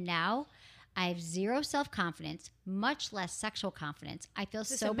divorced. And now I have zero self-confidence, much less sexual confidence. I feel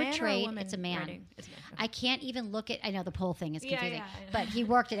so betrayed. It's a man. Okay. I can't even look at, I know the pole thing is confusing, but he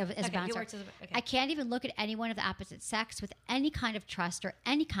worked as a bouncer. I can't even look at anyone of the opposite sex with any kind of trust or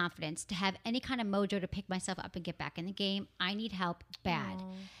any confidence to have any kind of mojo to pick myself up and get back in the game. I need help bad.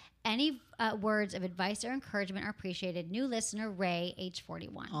 Aww. Any words of advice or encouragement are appreciated. New listener, Ray, age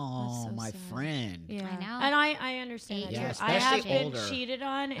 41. Oh, so my friend. Yeah. I know. And I understand that. Yeah, I have been cheated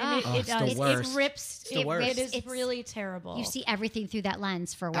on, and it does. It rips. It is really terrible. You see everything through that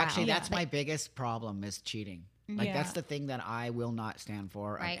lens for a while. Actually, that's my biggest problem is cheating. Like that's the thing that I will not stand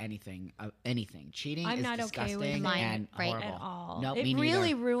for of anything. Cheating is not disgusting okay with and horrible. At all. Nope, it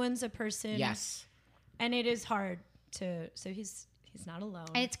really ruins a person. Yes. And it is hard to. So he's not alone.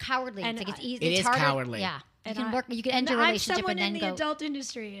 And it's cowardly. And it's easy. It is harder. cowardly. Yeah. You can end your relationship and then go. I'm someone in the adult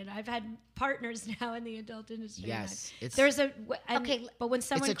industry, and I've had partners now in the adult industry. Yes. But when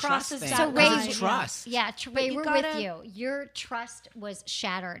someone crosses that so line, trust. Yeah, Ray, we're with you. Your trust was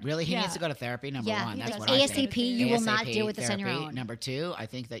shattered. Really, he needs to go to therapy. Number one, that's what ASAP, I think. you will not deal with this on your own. Number two, I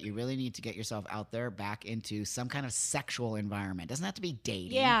think that you really need to get yourself out there, back into some kind of sexual environment. It doesn't have to be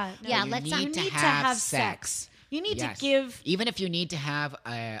dating. Yeah, let's you need to have sex. You need to give. Even if you need to have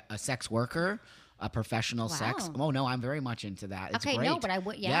a sex worker, a professional sex. Wow. Oh no, I'm very much into that. It's Okay, great. no, but I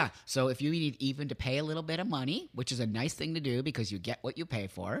would- yeah. Yeah. So if you need even to pay a little bit of money, which is a nice thing to do because you get what you pay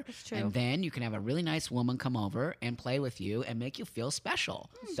for, true. and then you can have a really nice woman come over and play with you and make you feel special.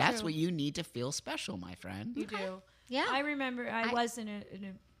 That's what you need to feel special, my friend. You do. Yeah. I remember I was in a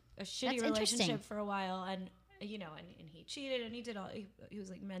shitty That's interesting. relationship for a while, and you know, and he cheated, and he did all. He was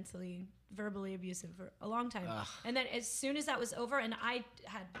like mentally, verbally abusive for a long time. And then as soon as that was over, and I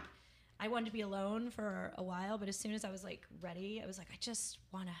wanted to be alone for a while, but as soon as I was like ready, I was like, I just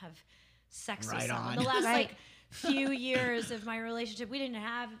want to have sex with Right someone. on. The last Right. like few years of my relationship, we didn't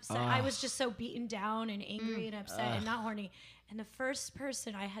have sex. I was just so beaten down and angry and upset and not horny. And the first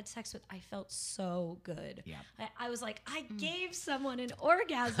person I had sex with, I felt so good. Yeah. I was like, I gave someone an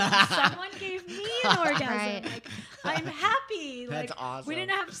orgasm. Someone gave me an orgasm. Right. Like, I'm happy. That's like, awesome. We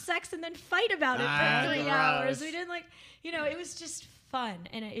didn't have sex and then fight about it Ah, for 3 gross. hours. We didn't it was just fun.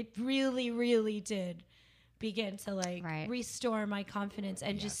 And it really, really did begin to Right. restore my confidence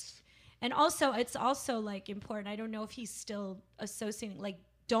and and also it's also like important. I don't know if he's still associating, like,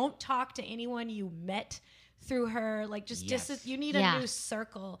 don't talk to anyone you met through her. Like, just you need Yeah. a new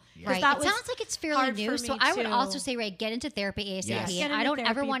circle. 'Cause Right. that It was sounds like it's fairly hard new. for So me, I would too. also say, Ray, get into therapy ASAP. Yes. Get And I into don't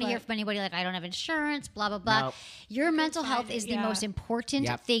ever therapy, want to hear but- from anybody like, I don't have insurance, blah, blah, blah. Nope. Your mental find health it, is the yeah. most important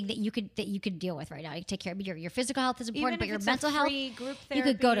Yep. thing that you could deal with right now. You take care of your physical health is important, Even but if your it's a mental health. free group You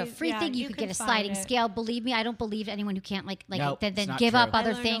could go to a therapy, free yeah, thing. You you could can get a find sliding it. scale. Believe me, I don't believe anyone who can't Nope, then it's not give up true. other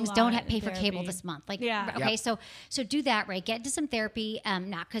I learned a things. lot Don't in pay for cable therapy. this month. Like, Yeah. okay, Yep. so do that, Ray. Get into some therapy.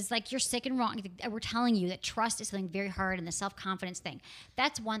 Not because like you're sick and wrong. We're telling you that trust is something very hard, and the self-confidence thing.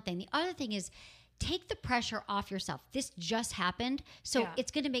 That's one thing. The other thing is, take the pressure off yourself. This just happened. So Yeah.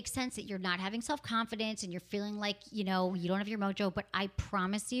 it's going to make sense that you're not having self-confidence and you're feeling like, you don't have your mojo, but I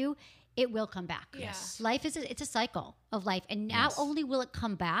promise you, it will come back. Yes. Life it's a cycle of life. And not only will it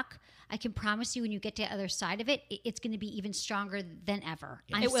come back, I can promise you when you get to the other side of it, it's going to be even stronger than ever.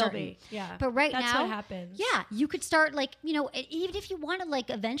 I'm It will certain. be, yeah. But right That's now, what happens. yeah, you could start like, even if you want to like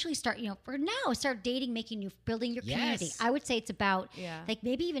eventually start, for now, start dating, building your community. Yes. I would say it's about Yeah. like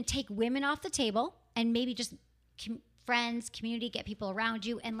maybe even take women off the table and maybe just friends, community, get people around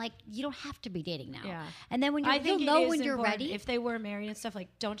you, and like you don't have to be dating now. Yeah. And then when I you'll think know it is when you're important. ready. If they were married and stuff, like,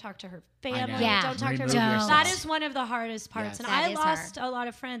 don't talk to her I family. know. Yeah. Don't talk to her. Remove yourself. That is one of the hardest parts. Yes. And That I is lost hard. a lot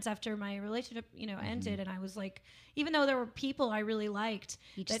of friends after my relationship, ended. And I was like, even though there were people I really liked,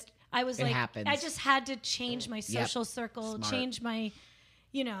 You just- that I was It like, happens. I just had to change my social circle, Smart. change my,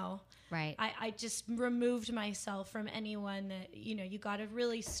 Right. I just removed myself from anyone that, you got to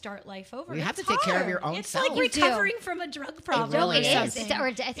really start life over. Well, you have It's to take care of hard. your own It's self. like You do. recovering from a drug problem. really it is. is. Or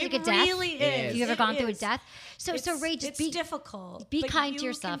it's like a It death. really It is. is. Have you ever It gone through a is. death? So Ray, just it's difficult. be but kind you to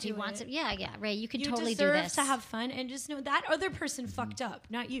yourself. can You do want it. some, yeah, Ray. You can You totally do deserve this. to have fun, and just know that other person fucked up,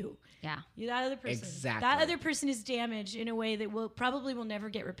 not you. Yeah. You, that other person. Exactly. That other person is damaged in a way that will never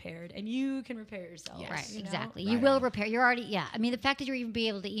get repaired, and you can repair yourself. Yes. Right, you know? exactly. Right You will on. repair. You're already, yeah. I mean, the fact that you're even be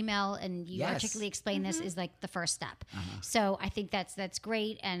able to email and you Yes. articulately explain this is like the first step. Uh-huh. So I think that's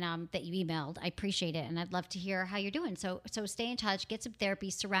great, and that you emailed. I appreciate it, and I'd love to hear how you're doing. So stay in touch, get some therapy,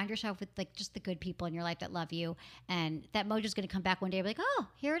 surround yourself with like just the good people in your life that love you, and that mojo's going to come back one day, and be like, oh,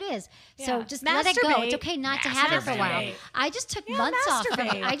 here it is. So Yeah. just let it go. It's Masturbate. okay not to have it for a while. Masturbate. I just took Yeah, months off.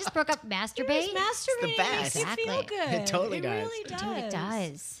 masturbate. I just broke up. Masturbate. Masturbate best. makes you feel Exactly. good. It totally does. Really It does. It totally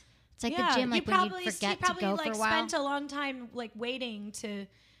does. It's like Yeah, the gym, like when probably, you forget to probably go like for a while. spent a long time like waiting to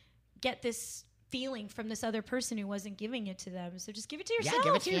get this feeling from this other person who wasn't giving it to them. So just give it to Yeah, yourself.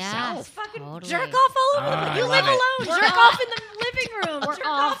 give it to yourself. Yes, Fucking totally. jerk off all over. I You love live it. alone. Jerk off in the living room. We're jerk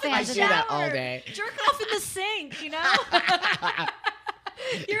all off in the fans I of do that shower. all day. Jerk off in the sink.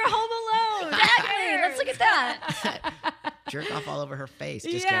 You're home alone. Exactly. Let's look at that. Jerk off all over her face.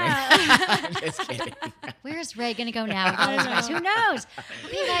 Just Yeah. kidding. Just kidding. Where's Ray going to go now? Who knows?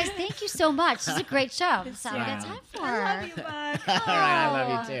 Okay, guys, thank you so much. This is a great show. That's all we got time for. I love you, Buck. All right, I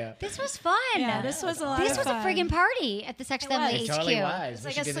love you too. This was fun. Yeah, this was a lot This of was a fun. friggin' party at the Sex It Family was. It HQ. totally was. It's We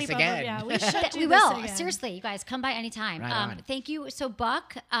like should a do this sleepover. again. Yeah, we should do We this will. again. Seriously, you guys, come by anytime. Right on. Thank you. So,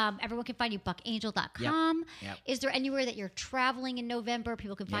 Buck, everyone can find you buckangel.com. Yep. Is there anywhere that you're traveling in November?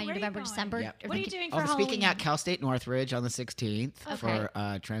 People can find you Where are you November, going? December. Yep. What are you doing for I'm Halloween? speaking at Cal State Northridge on the 16th Okay. for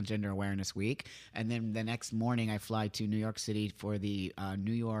Transgender Awareness Week. And then the next morning, I fly to New York City for the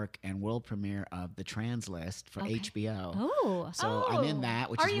New York and world premiere of The Trans List for HBO. Oh. So I'm in that.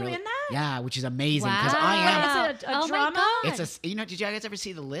 Which Are is you really, in that? Yeah, which is amazing because Wow. I am. What, is it a Oh my drama? God. It's did you guys ever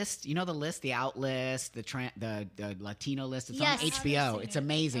see the list? You know the list, the out list, the Latino list. It's Yes. on HBO. seen It's it.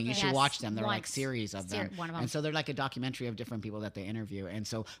 amazing. You Okay. should Yes. watch them. They're like Once. series of them. One of them. And so they're like a documentary of different people that they interview. And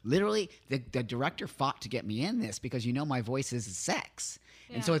so literally, the director fought to get me in this because my voice is sex.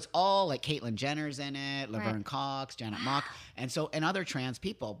 And so it's all like Caitlyn Jenner's in it, Right. Laverne Cox, Janet Mock, and other trans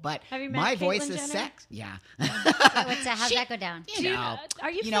people. But Have you met my voice Caitlyn is Jenner? sex. Yeah. How's that go down?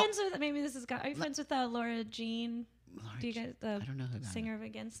 Are you You know- friends with? Maybe this is. Are you friends with Laura Jean? Do you guys the I don't know who that singer of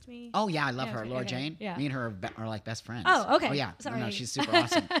Against Me? Oh yeah, I love Yeah, her, okay, Laura okay. Jane. Yeah. Me and her are like best friends. Oh, okay. Oh yeah, Sorry. no, she's super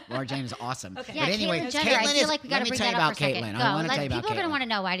awesome. Laura Jane is awesome. Okay. Yeah, But anyway, Caitlyn Jenner. I feel like we got let to me bring tell you that up about for a second. Caitlyn. Go. I want to tell you about People are going to Caitlyn. want to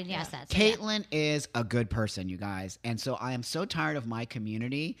know why I didn't ask that. So yeah. Caitlyn is a good person, you guys, and so I am so tired of my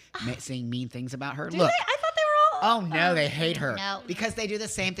community saying mean things about her. Do Look, they? I thought they were all. oh no, they hate her No. because they do the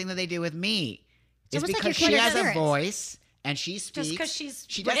same thing that they do with me. It's almost like because you're she kindred has a spirits. voice. And she speaks. Just 'cause she's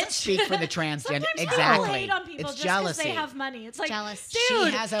she doesn't rich. speak for the transgender. Sometimes Exactly. people hate on people it's just because jealousy. they have money. It's like, Jealous.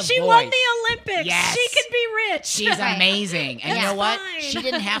 dude, She has a she won voice. the Olympics. Yes. She can be rich. She's Right. amazing. And you Yeah. know what? Fine. She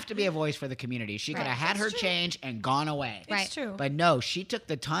didn't have to be a voice for the community. She could Right. have had her That's true. change and gone away. Right. It's true. But no, she took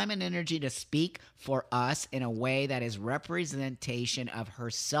the time and energy to speak for us in a way that is representation of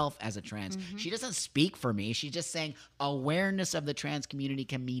herself as a trans. Mm-hmm. She doesn't speak for me. She's just saying awareness of the trans community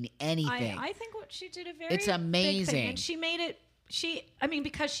can mean anything. I think what she did a very It's big thing, amazing. and she made it.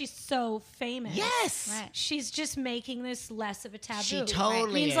 Because she's so famous. Yes. Right. She's just making this less of a taboo. She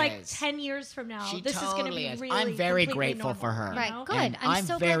totally means like is. 10 years from now, She this is going to totally be is. really I'm very completely grateful for normal, her. you Right, know? good. And I'm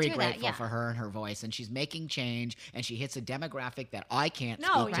so glad very to hear that, grateful yeah. for her and her voice, and she's making change, and she hits a demographic that I can't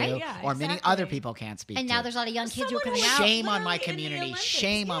No, speak right? to, Yeah, or many exactly. other people can't speak And to. now there's a lot of young kids who are Someone coming who- out. Shame on my literally in the community. Olympics,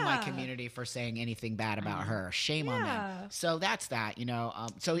 Shame on my yeah. community for saying anything bad about her. Shame on Yeah. them. So that's that, you know.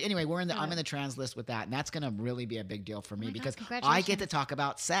 So anyway, I'm in the trans list with that, and that's going to really be a big deal for me my God, because I get to congratulations. talk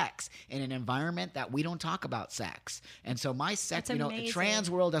about sex in an environment that we don't talk about sex. And so my sex, That's the amazing.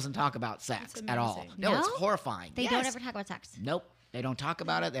 trans world doesn't talk about sex That's at all. amazing. No, it's No? horrifying. They Yes. don't ever talk about sex. Nope. They don't talk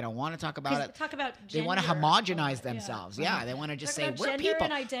about it. They don't want to talk about it. Talk about They want to gender. homogenize Yeah. themselves. Yeah, they want to just Talk say about we're gender people.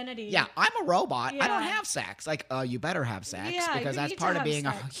 and identity. Yeah, I'm a robot. I don't Yeah. have sex. Like, you better have sex Yeah, because you that's need to part of have being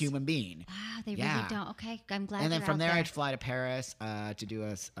a sex. human being. Wow, they Yeah. really don't. Okay, I'm glad. And then you're from out there, I'd fly to Paris to do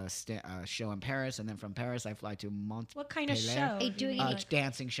a show in Paris, and then from Paris, I fly to Montpellier. What kind of show? Are you doing mean? any-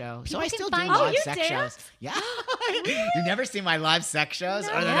 Dancing show. People so I can still do find- live Oh, you sex dance? shows. Yeah. You've never seen my live sex shows?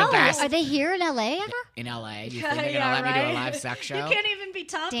 Or they're No, the best. are they here in LA ever? In LA. Do you think they're going to let me do a live sex show? You can't even be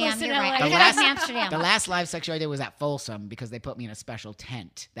topless Damn, in you're LA. right. The I thought last, it was Amsterdam. the last live sex show I did was at Folsom because they put me in a special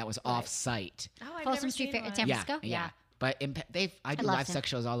tent that was off-site. Oh, I've Folsom never Street seen Fair in one. San Yeah, Francisco? yeah. But I do love live San- sex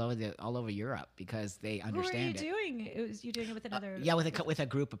shows all over Europe because they Who are understand you it. doing? You doing it with another? Yeah, with a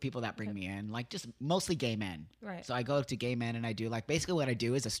group of people that bring me in, like just mostly gay men. Right. So I go up to gay men and I do like basically what I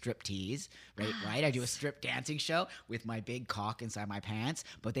do is a strip tease, right? Right. I do a strip dancing show with my big cock inside my pants,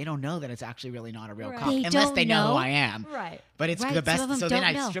 but they don't know that it's actually really not a real Right. cock They unless don't they know who know? I am. Right. But it's Right, the some best. of them So then don't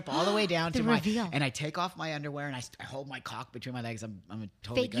I know. strip all the way down The to reveal. and I take off my underwear and I hold my cock between my legs. I'm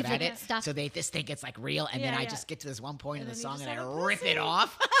totally Fake- you good at fake it. stuff. So they just think it's like real, and then Yeah, I yeah. just get to this one point in And the then you song just and I have a rip pussy. it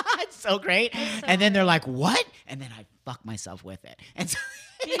off. It's so great. so And then they're like, "What?" And then I fuck myself with it. And so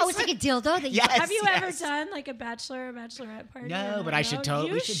Oh, it's like a dildo that you Yes. Have you ever yes. done like a bachelor or bachelorette party? No, or but I should no? totally.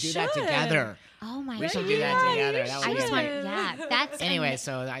 You We should do that should. together. Oh my We should god. do that Yeah, together. you That would I be just good. want, should. yeah, that's Anyway,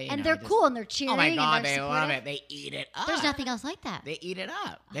 so and they're cool and they're cheering. Oh my and god, they're they love supportive. it. They eat it up. There's nothing else like that. They eat it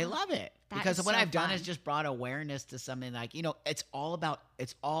up. They love it That because is what so I've done fun. is just brought awareness to something like it's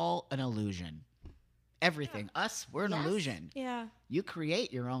all an illusion. Everything. Us, we're an Yes. illusion. Yeah. You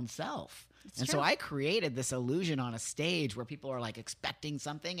create your own self. And true. so I created this illusion on a stage where people are like expecting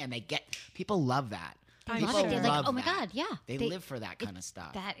something and people love that. I People love it. They're like, love oh my that. god, yeah. They live for that kind of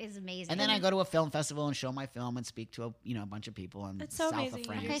stuff. That is amazing. And then I go to a film festival and show my film and speak to a bunch of people in That's so south amazing. of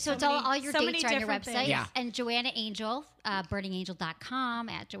France. Okay, so So it's many- all your so many dates are on your different website. things. Yeah. And Joanna Angel, birdingangel.com,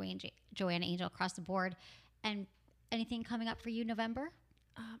 at Joanna Angel across the board. And anything coming up for you November?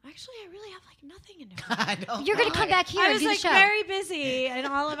 Actually, I really have like nothing in November. I know. You're going to come back here I and was do like the show. very busy in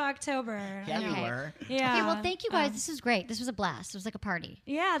all of October. Yeah, you Okay. were. Yeah. Okay, well, thank you guys. This was great. This was a blast. It was like a party.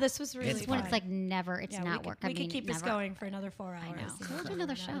 Yeah, this was really This fun. one, it's like never, it's Yeah, not we work. could, I we mean, could keep this never. going for another 4 hours. I know. you So we'll do know,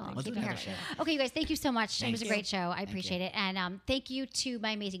 another and show. everything. We'll do Keep it another going. show. Okay, you guys, thank you so much. It Thank was a you. great show. I appreciate it. And thank you to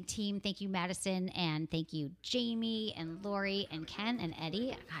my amazing team. Thank you, Madison. And thank you, Jamie and Lori and Ken and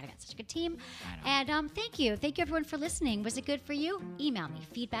Eddie. God, I got such a good team. And thank you. Thank you, everyone, for listening. Was it good for you? Email me,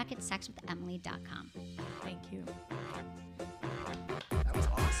 feedback@sexwithemily.com. Thank you. That was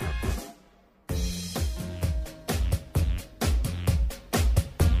awesome.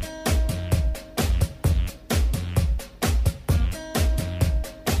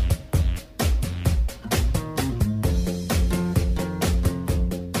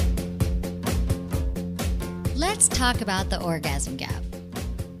 Let's talk about the orgasm gap.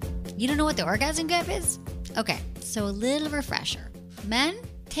 You don't know what the orgasm gap is? Okay, so a little refresher. Men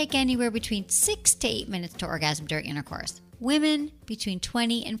take anywhere between 6 to 8 minutes to orgasm during intercourse. women between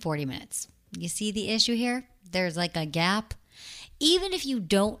 20 and 40 minutes. You see the issue here? There's like a gap. Even if you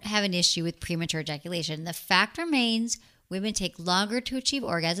don't have an issue with premature ejaculation, the fact remains women take longer to achieve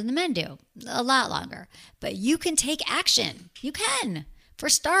orgasm than men do. A lot longer. But you can take action. You can. For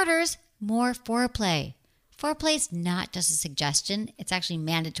starters, more foreplay. Foreplay is not just a suggestion, it's actually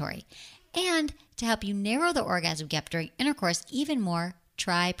mandatory. And to help you narrow the orgasm gap during intercourse even more,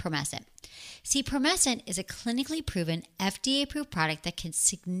 try Promescent. See, Promescent is a clinically proven, FDA-approved product that can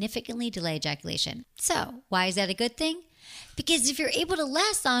significantly delay ejaculation. So, why is that a good thing? Because if you're able to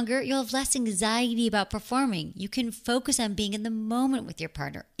last longer, you'll have less anxiety about performing. You can focus on being in the moment with your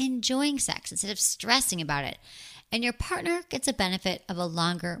partner, enjoying sex instead of stressing about it. And your partner gets a benefit of a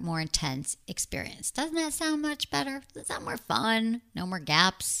longer, more intense experience. Doesn't that sound much better? Does that sound more fun? No more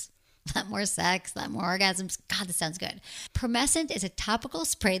gaps? A lot more sex, a lot more orgasms. God, this sounds good. Promescent is a topical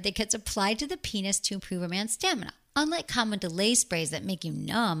spray that gets applied to the penis to improve a man's stamina. Unlike common delay sprays that make you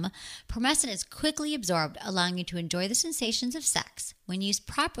numb, Promescent is quickly absorbed, allowing you to enjoy the sensations of sex. When used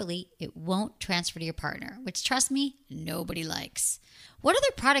properly, it won't transfer to your partner, which, trust me, nobody likes. What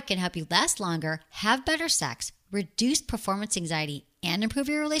other product can help you last longer, have better sex, reduce performance anxiety, and improve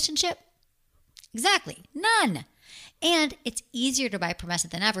your relationship? Exactly, none. And it's easier to buy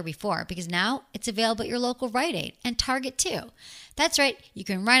Promescent than ever before because now it's available at your local Rite Aid and Target too. That's right, you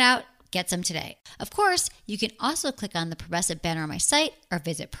can run out, get some today. Of course, you can also click on the Promescent banner on my site or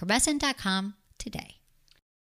visit promescent.com today.